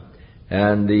Babylon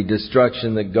and the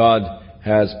destruction that God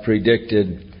has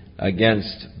predicted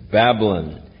against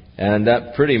Babylon. And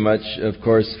that pretty much, of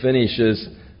course, finishes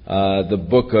the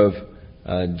book of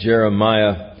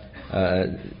Jeremiah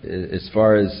as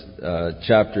far as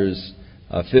chapters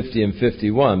 50 and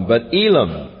 51. But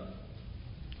Elam,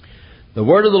 the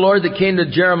word of the Lord that came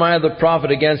to Jeremiah the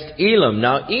prophet against Elam.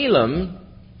 Now, Elam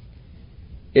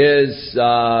is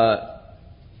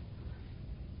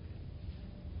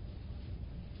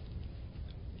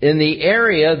in the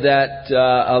area that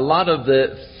a lot of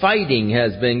the fighting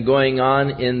has been going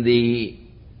on in the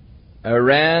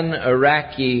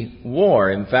Iran-Iraqi war.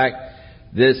 In fact,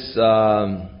 this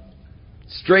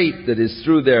strait that is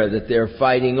through there that they're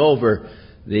fighting over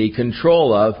the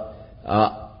control of,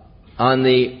 on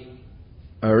the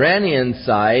Iranian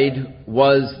side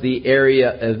was the area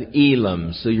of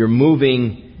Elam. So you're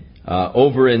moving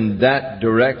over in that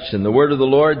direction. The word of the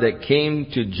Lord that came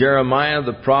to Jeremiah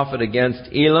the prophet against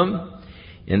Elam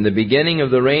in the beginning of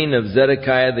the reign of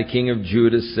Zedekiah the king of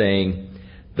Judah, saying,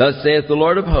 Thus saith the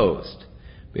Lord of hosts,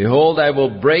 Behold, I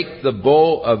will break the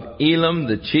bow of Elam,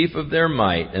 the chief of their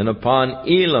might, and upon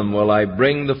Elam will I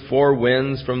bring the four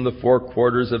winds from the four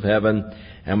quarters of heaven,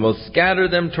 and will scatter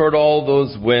them toward all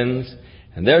those winds,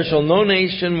 and there shall no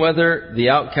nation, whether the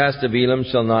outcast of Elam,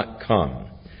 shall not come.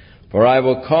 For I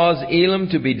will cause Elam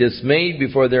to be dismayed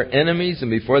before their enemies, and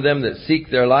before them that seek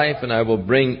their life, and I will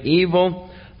bring evil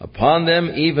upon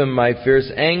them, even my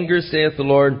fierce anger, saith the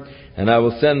Lord, and I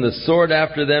will send the sword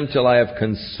after them till I have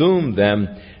consumed them,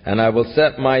 and I will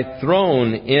set my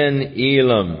throne in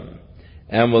Elam,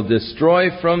 and will destroy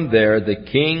from there the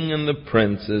king and the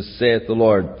princes, saith the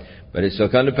Lord. But it shall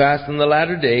come to pass in the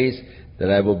latter days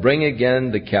that I will bring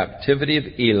again the captivity of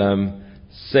Elam,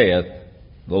 saith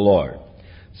the Lord.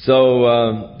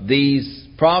 So these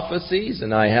prophecies,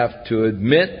 and I have to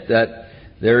admit that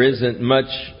there isn't much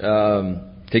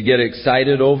to get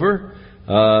excited over.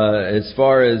 As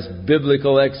far as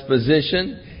biblical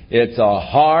exposition, it's a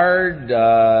hard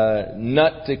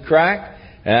nut to crack,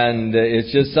 and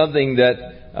it's just something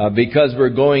that because we're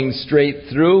going straight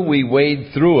through, we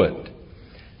wade through it.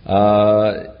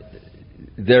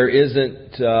 There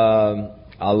isn't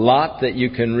a lot that you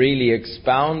can really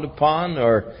expound upon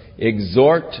or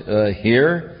exhort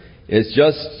here. It's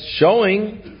just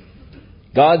showing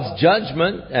God's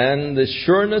judgment and the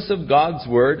sureness of God's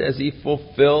word as He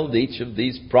fulfilled each of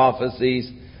these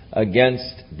prophecies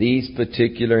against these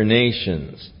particular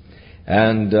nations.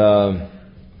 And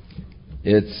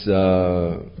it's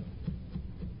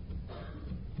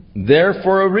there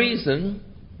for a reason,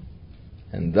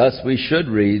 and thus we should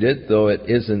read it, though it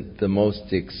isn't the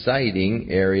most exciting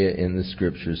area in the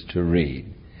Scriptures to read.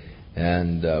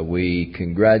 And we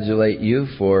congratulate you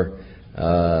for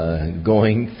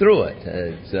going through it.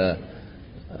 It's,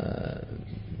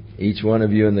 each one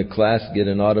of you in the class get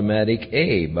an automatic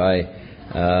A by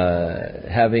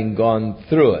having gone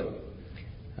through it.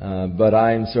 But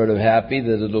I'm sort of happy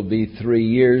that it'll be 3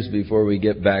 years before we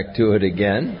get back to it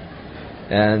again.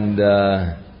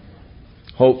 And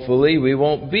hopefully we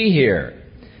won't be here.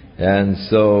 And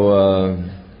so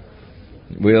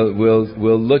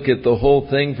we'll look at the whole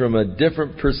thing from a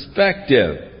different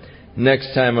perspective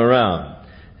next time around.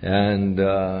 And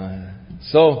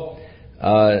so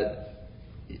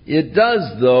it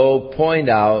does, though, point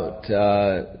out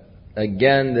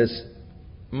again this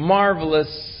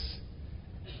marvelous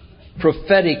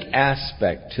prophetic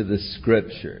aspect to the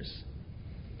Scriptures.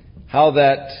 How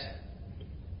that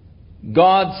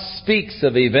God speaks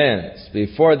of events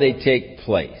before they take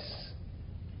place.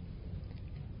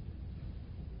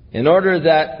 in order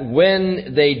that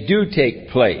when they do take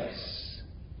place,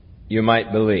 you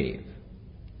might believe.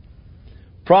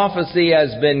 Prophecy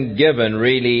has been given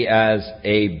really as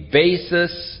a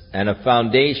basis and a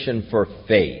foundation for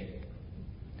faith.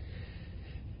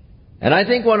 And I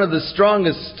think one of the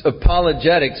strongest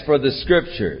apologetics for the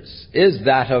Scriptures is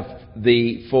that of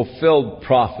the fulfilled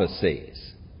prophecies.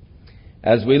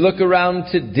 As we look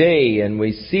around today and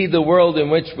we see the world in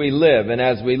which we live, and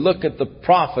as we look at the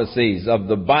prophecies of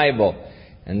the Bible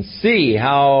and see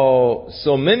how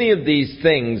so many of these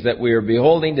things that we are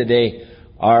beholding today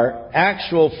are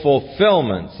actual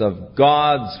fulfillments of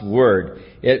God's Word,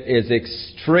 it is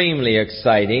extremely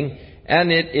exciting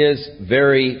and it is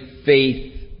very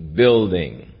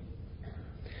faith-building.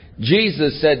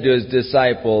 Jesus said to His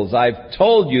disciples, "I've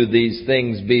told you these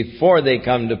things before they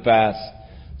come to pass,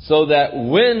 so that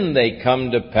when they come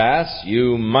to pass,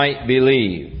 you might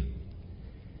believe."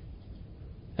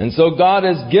 And so God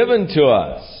has given to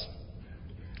us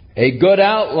a good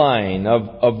outline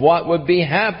of what would be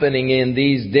happening in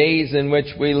these days in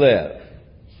which we live.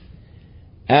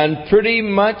 And pretty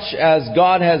much as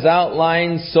God has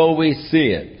outlined, so we see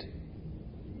it.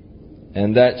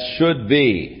 And that should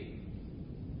be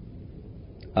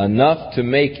enough to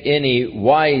make any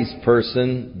wise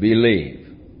person believe.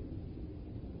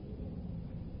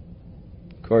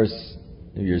 Of course,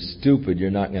 if you're stupid, you're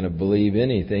not going to believe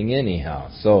anything anyhow.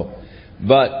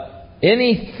 But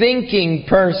any thinking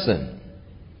person,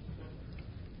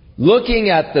 looking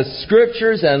at the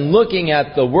Scriptures and looking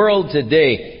at the world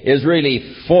today, is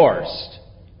really forced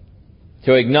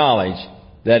to acknowledge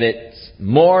that it's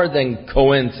more than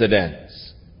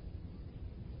coincidence.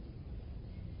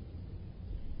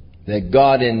 That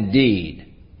God indeed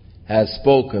has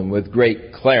spoken with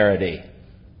great clarity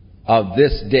of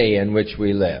this day in which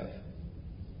we live.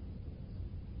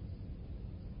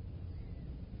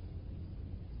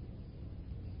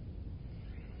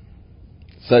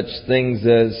 Such things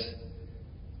as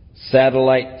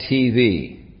satellite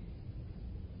TV,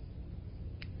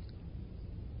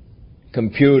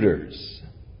 computers,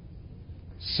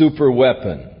 super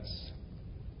weapons,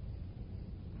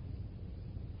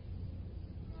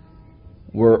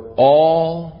 were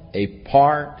all a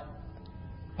part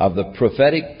of the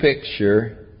prophetic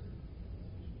picture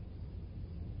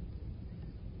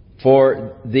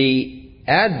for the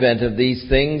advent of these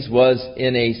things was,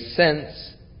 in a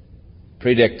sense,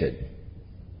 predicted.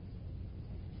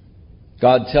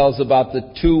 God tells about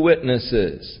the 2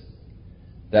 witnesses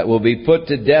that will be put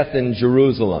to death in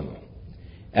Jerusalem,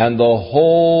 and the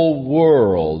whole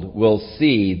world will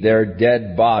see their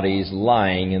dead bodies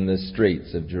lying in the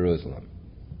streets of Jerusalem.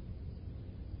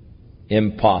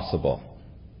 Impossible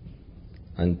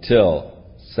until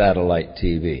satellite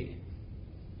TV.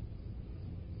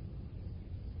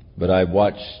 But I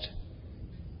watched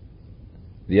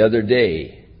the other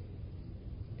day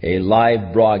a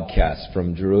live broadcast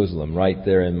from Jerusalem right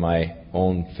there in my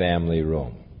own family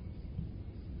room.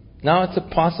 Now it's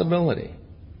a possibility.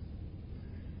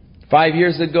 5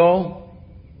 years ago,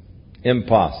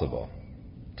 impossible.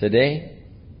 Today,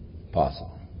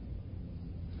 possible.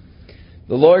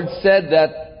 The Lord said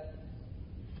that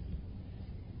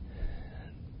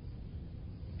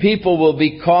people will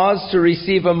be caused to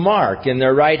receive a mark in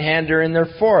their right hand or in their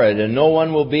forehead, and no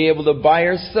one will be able to buy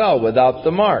or sell without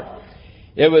the mark.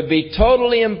 It would be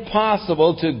totally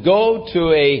impossible to go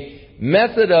to a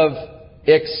method of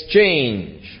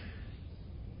exchange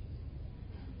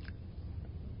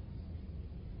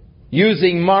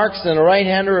using marks in a right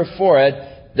hand or a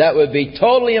forehead. That would be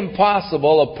totally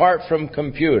impossible apart from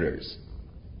computers.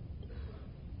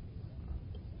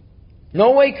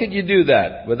 No way could you do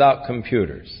that without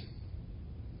computers.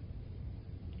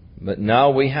 But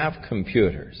now we have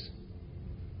computers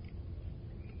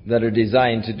that are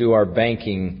designed to do our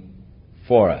banking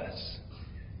for us.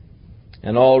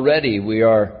 And already we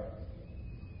are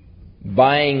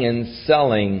buying and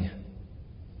selling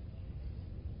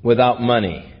without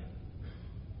money,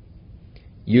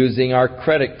 using our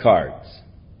credit cards.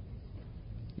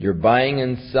 You're buying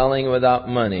and selling without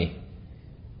money,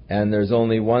 and there's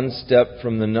only one step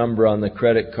from the number on the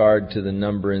credit card to the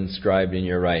number inscribed in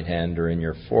your right hand or in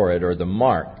your forehead, or the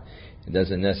mark. It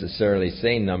doesn't necessarily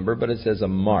say number, but it says a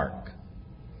mark.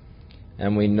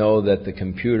 And we know that the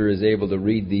computer is able to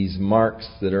read these marks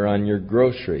that are on your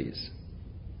groceries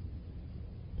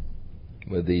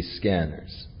with these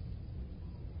scanners.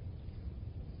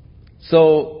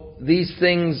 So these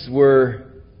things were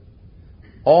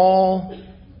all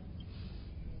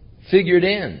figured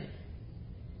in,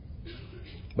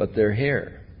 but they're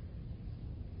here.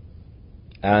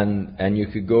 And you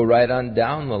could go right on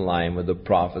down the line with the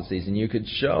prophecies, and you could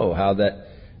show how that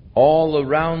all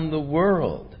around the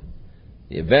world,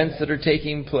 the events that are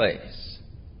taking place,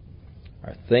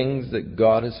 are things that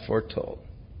God has foretold.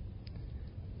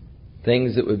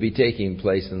 Things that would be taking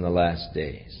place in the last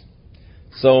days.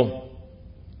 So,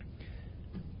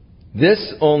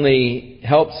 this only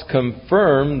helps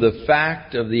confirm the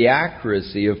fact of the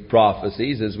accuracy of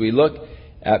prophecies as we look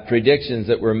at predictions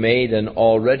that were made and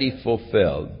already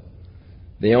fulfilled.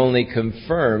 They only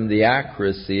confirm the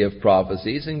accuracy of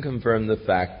prophecies and confirm the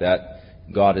fact that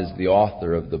God is the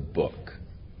author of the book.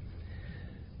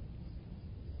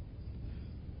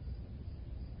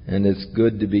 And it's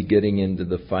good to be getting into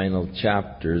the final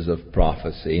chapters of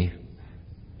prophecy.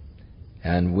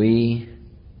 And we,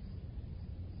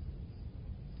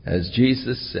 as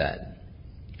Jesus said,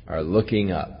 are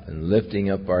looking up and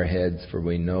lifting up our heads, for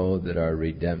we know that our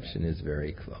redemption is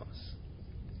very close.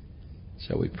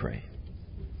 Shall we pray?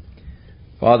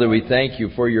 Father, we thank you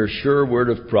for your sure word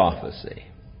of prophecy.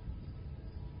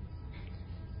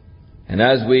 And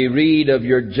as we read of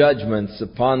your judgments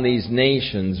upon these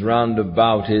nations round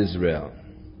about Israel,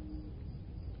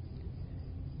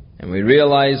 and we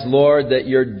realize, Lord, that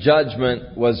your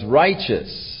judgment was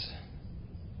righteous,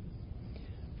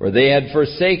 for they had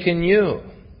forsaken you.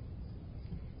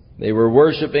 They were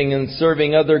worshiping and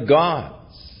serving other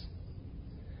gods.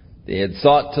 They had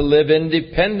sought to live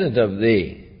independent of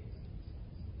thee.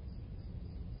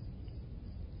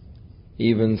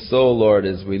 Even so, Lord,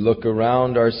 as we look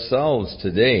around ourselves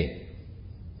today,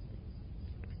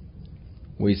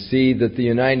 we see that the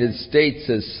United States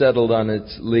has settled on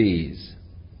its lees,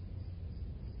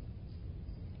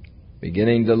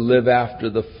 beginning to live after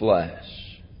the flesh,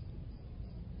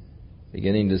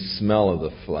 beginning to smell of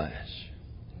the flesh.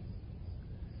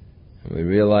 And we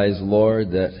realize, Lord,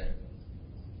 that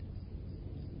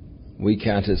we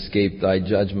can't escape thy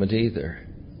judgment either.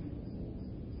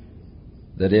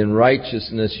 That in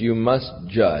righteousness you must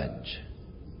judge,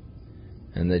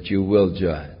 and that you will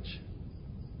judge.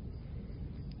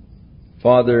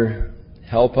 Father,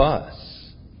 help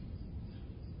us,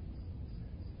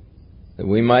 that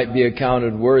we might be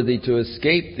accounted worthy to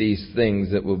escape these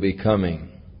things that will be coming,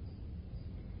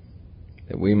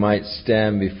 that we might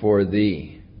stand before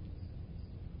thee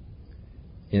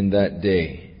in that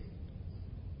day.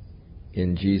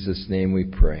 In Jesus' name we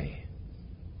pray.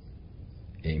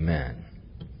 Amen.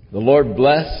 The Lord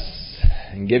bless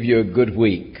and give you a good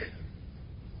week.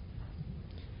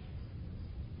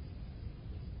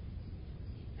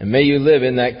 And may you live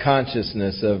in that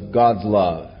consciousness of God's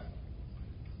love.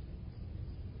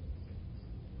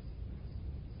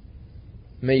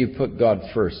 May you put God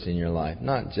first in your life,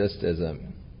 not just as a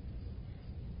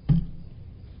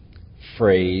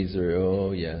phrase or,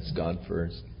 oh yes, God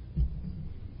first.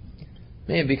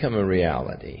 May it become a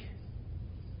reality.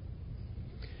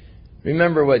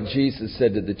 Remember what Jesus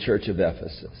said to the church of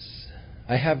Ephesus.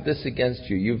 I have this against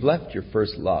you. You've left your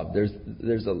first love.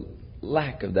 There's a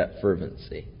lack of that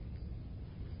fervency.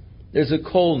 There's a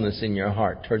coldness in your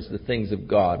heart towards the things of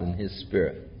God and His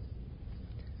Spirit.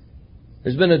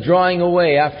 There's been a drawing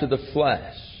away after the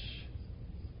flesh,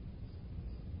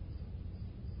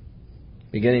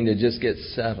 beginning to just get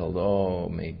settled. Oh,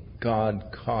 may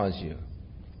God cause you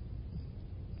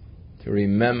to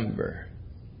remember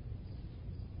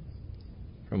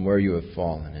from where you have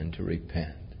fallen and to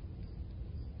repent.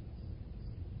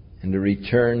 And to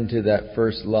return to that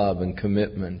first love and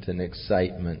commitment and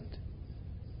excitement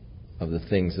of the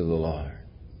things of the Lord.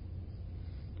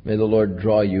 May the Lord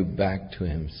draw you back to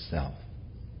Himself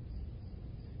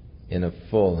in a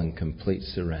full and complete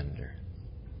surrender.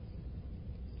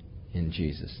 In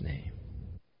Jesus' name.